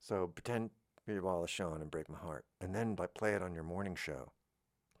 So pretend you're Wallace Shawn and break my heart, and then play it on your morning show.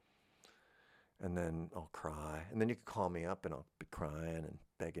 And then I'll cry, and then you can call me up, and I'll be crying and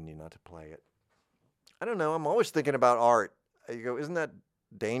begging you not to play it. I don't know. I'm always thinking about art. You go, isn't that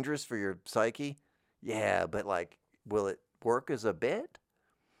dangerous for your psyche? Yeah, but will it work as a bit?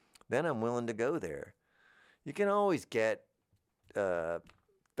 Then I'm willing to go there. You can always get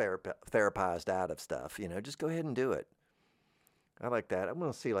therapized out of stuff, just go ahead and do it. I like that. I'm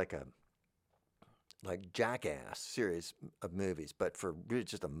going to see like Jackass series of movies, but for really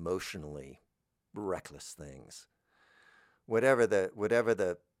just emotionally reckless things. Whatever the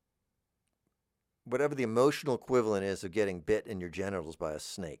emotional equivalent is of getting bit in your genitals by a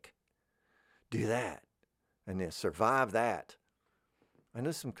snake. Do that. And then survive that. I know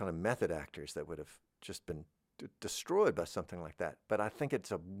some kind of method actors that would have just been destroyed by something like that. But I think it's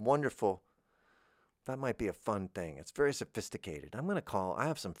that might be a fun thing. It's very sophisticated. I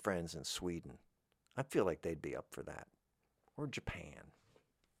have some friends in Sweden. I feel like they'd be up for that. Or Japan.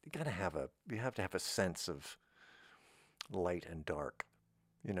 You have to have a sense of light and dark,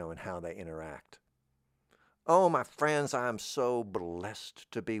 and how they interact. Oh, my friends, I am so blessed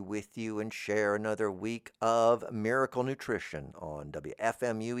to be with you and share another week of Miracle Nutrition on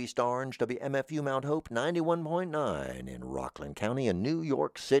WFMU East Orange, WMFU Mount Hope 91.9 in Rockland County in New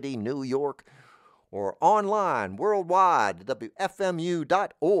York City, New York, or online worldwide at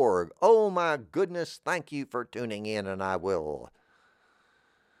WFMU.org. Oh, my goodness, thank you for tuning in, and I will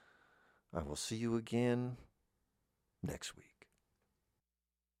see you again next week.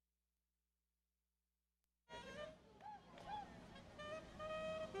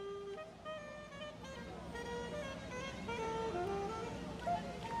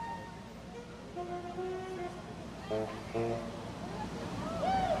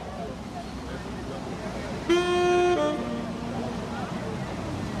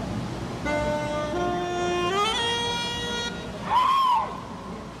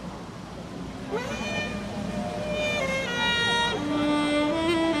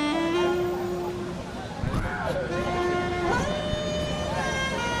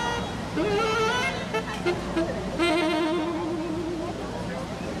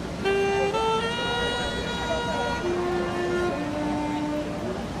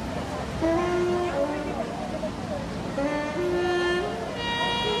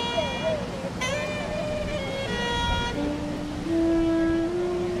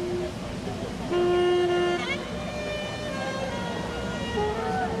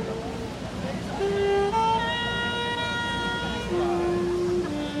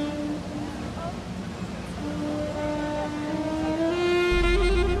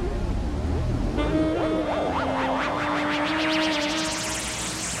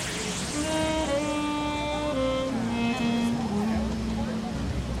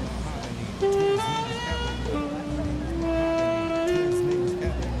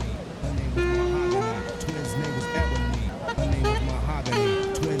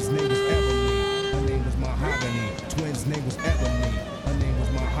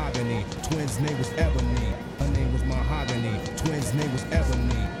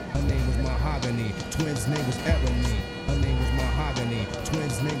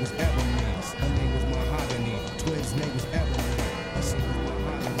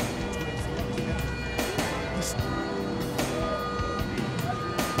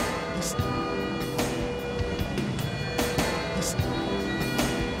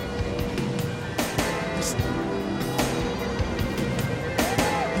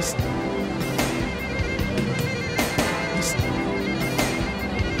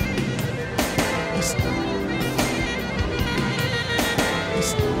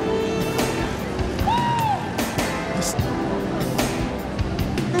 This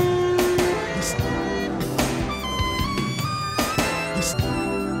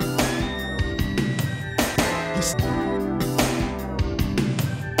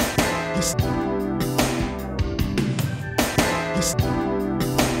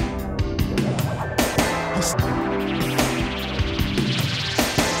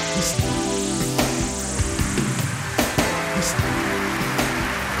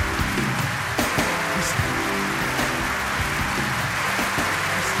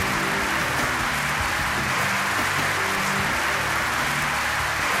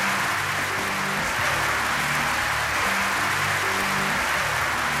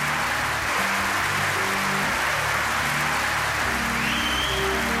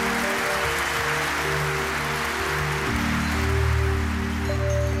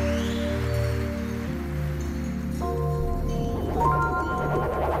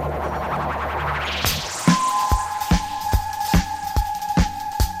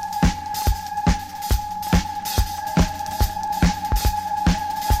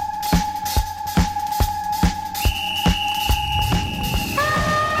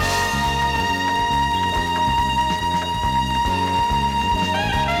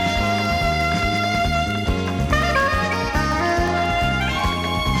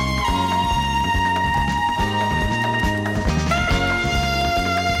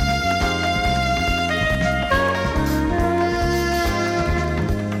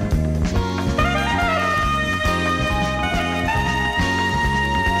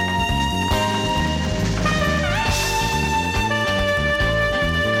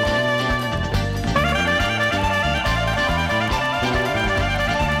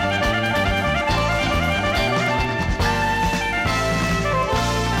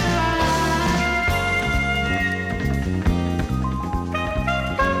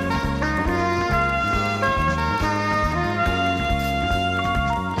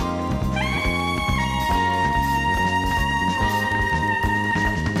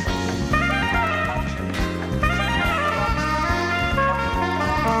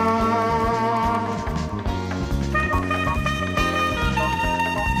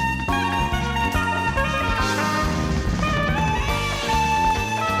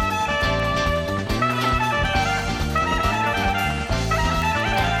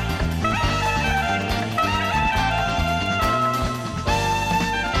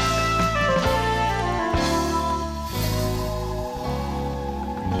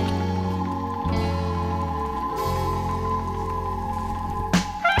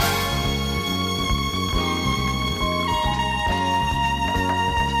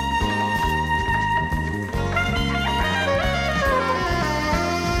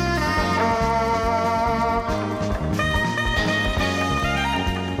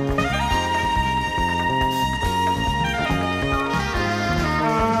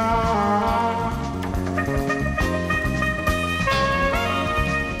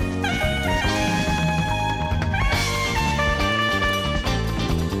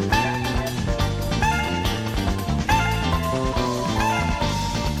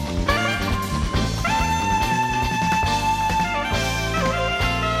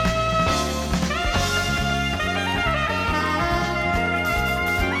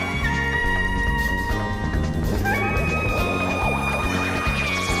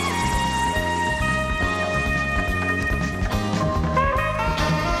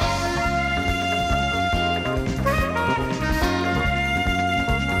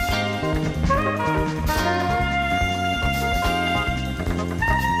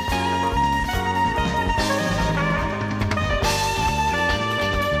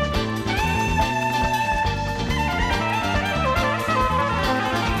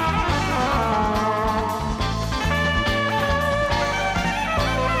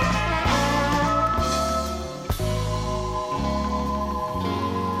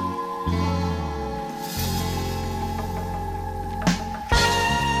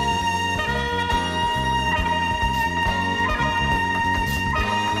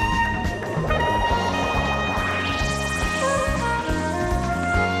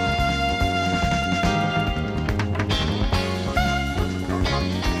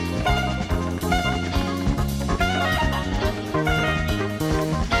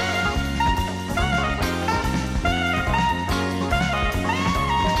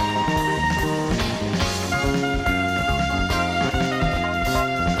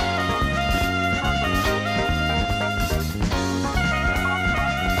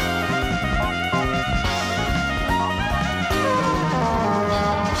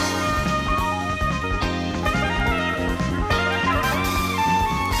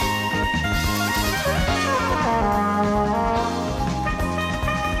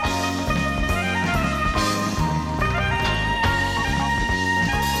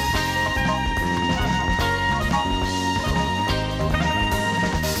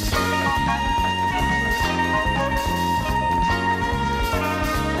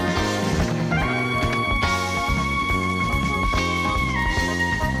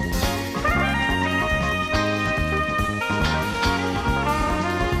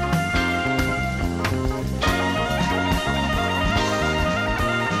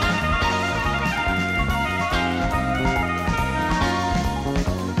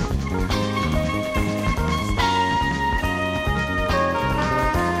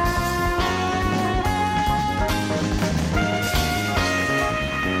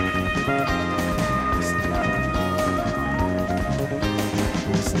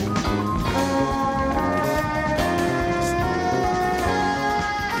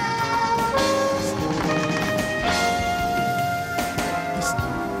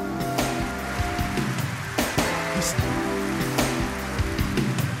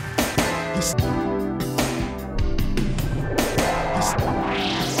You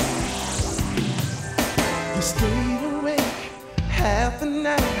stayed awake half the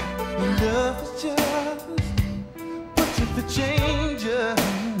night. Love is just what if it changes?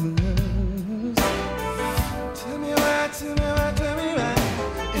 Tell me why, tell me why, tell me why.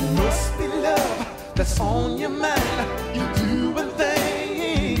 It must be love that's on your mind. You doing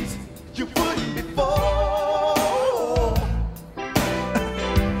things you wouldn't before.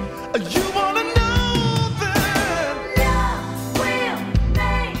 You wanna know that love will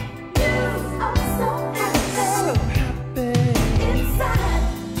make you so happy inside.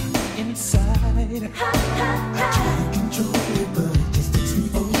 inside. Ha, ha, ha. Control it, but it just takes me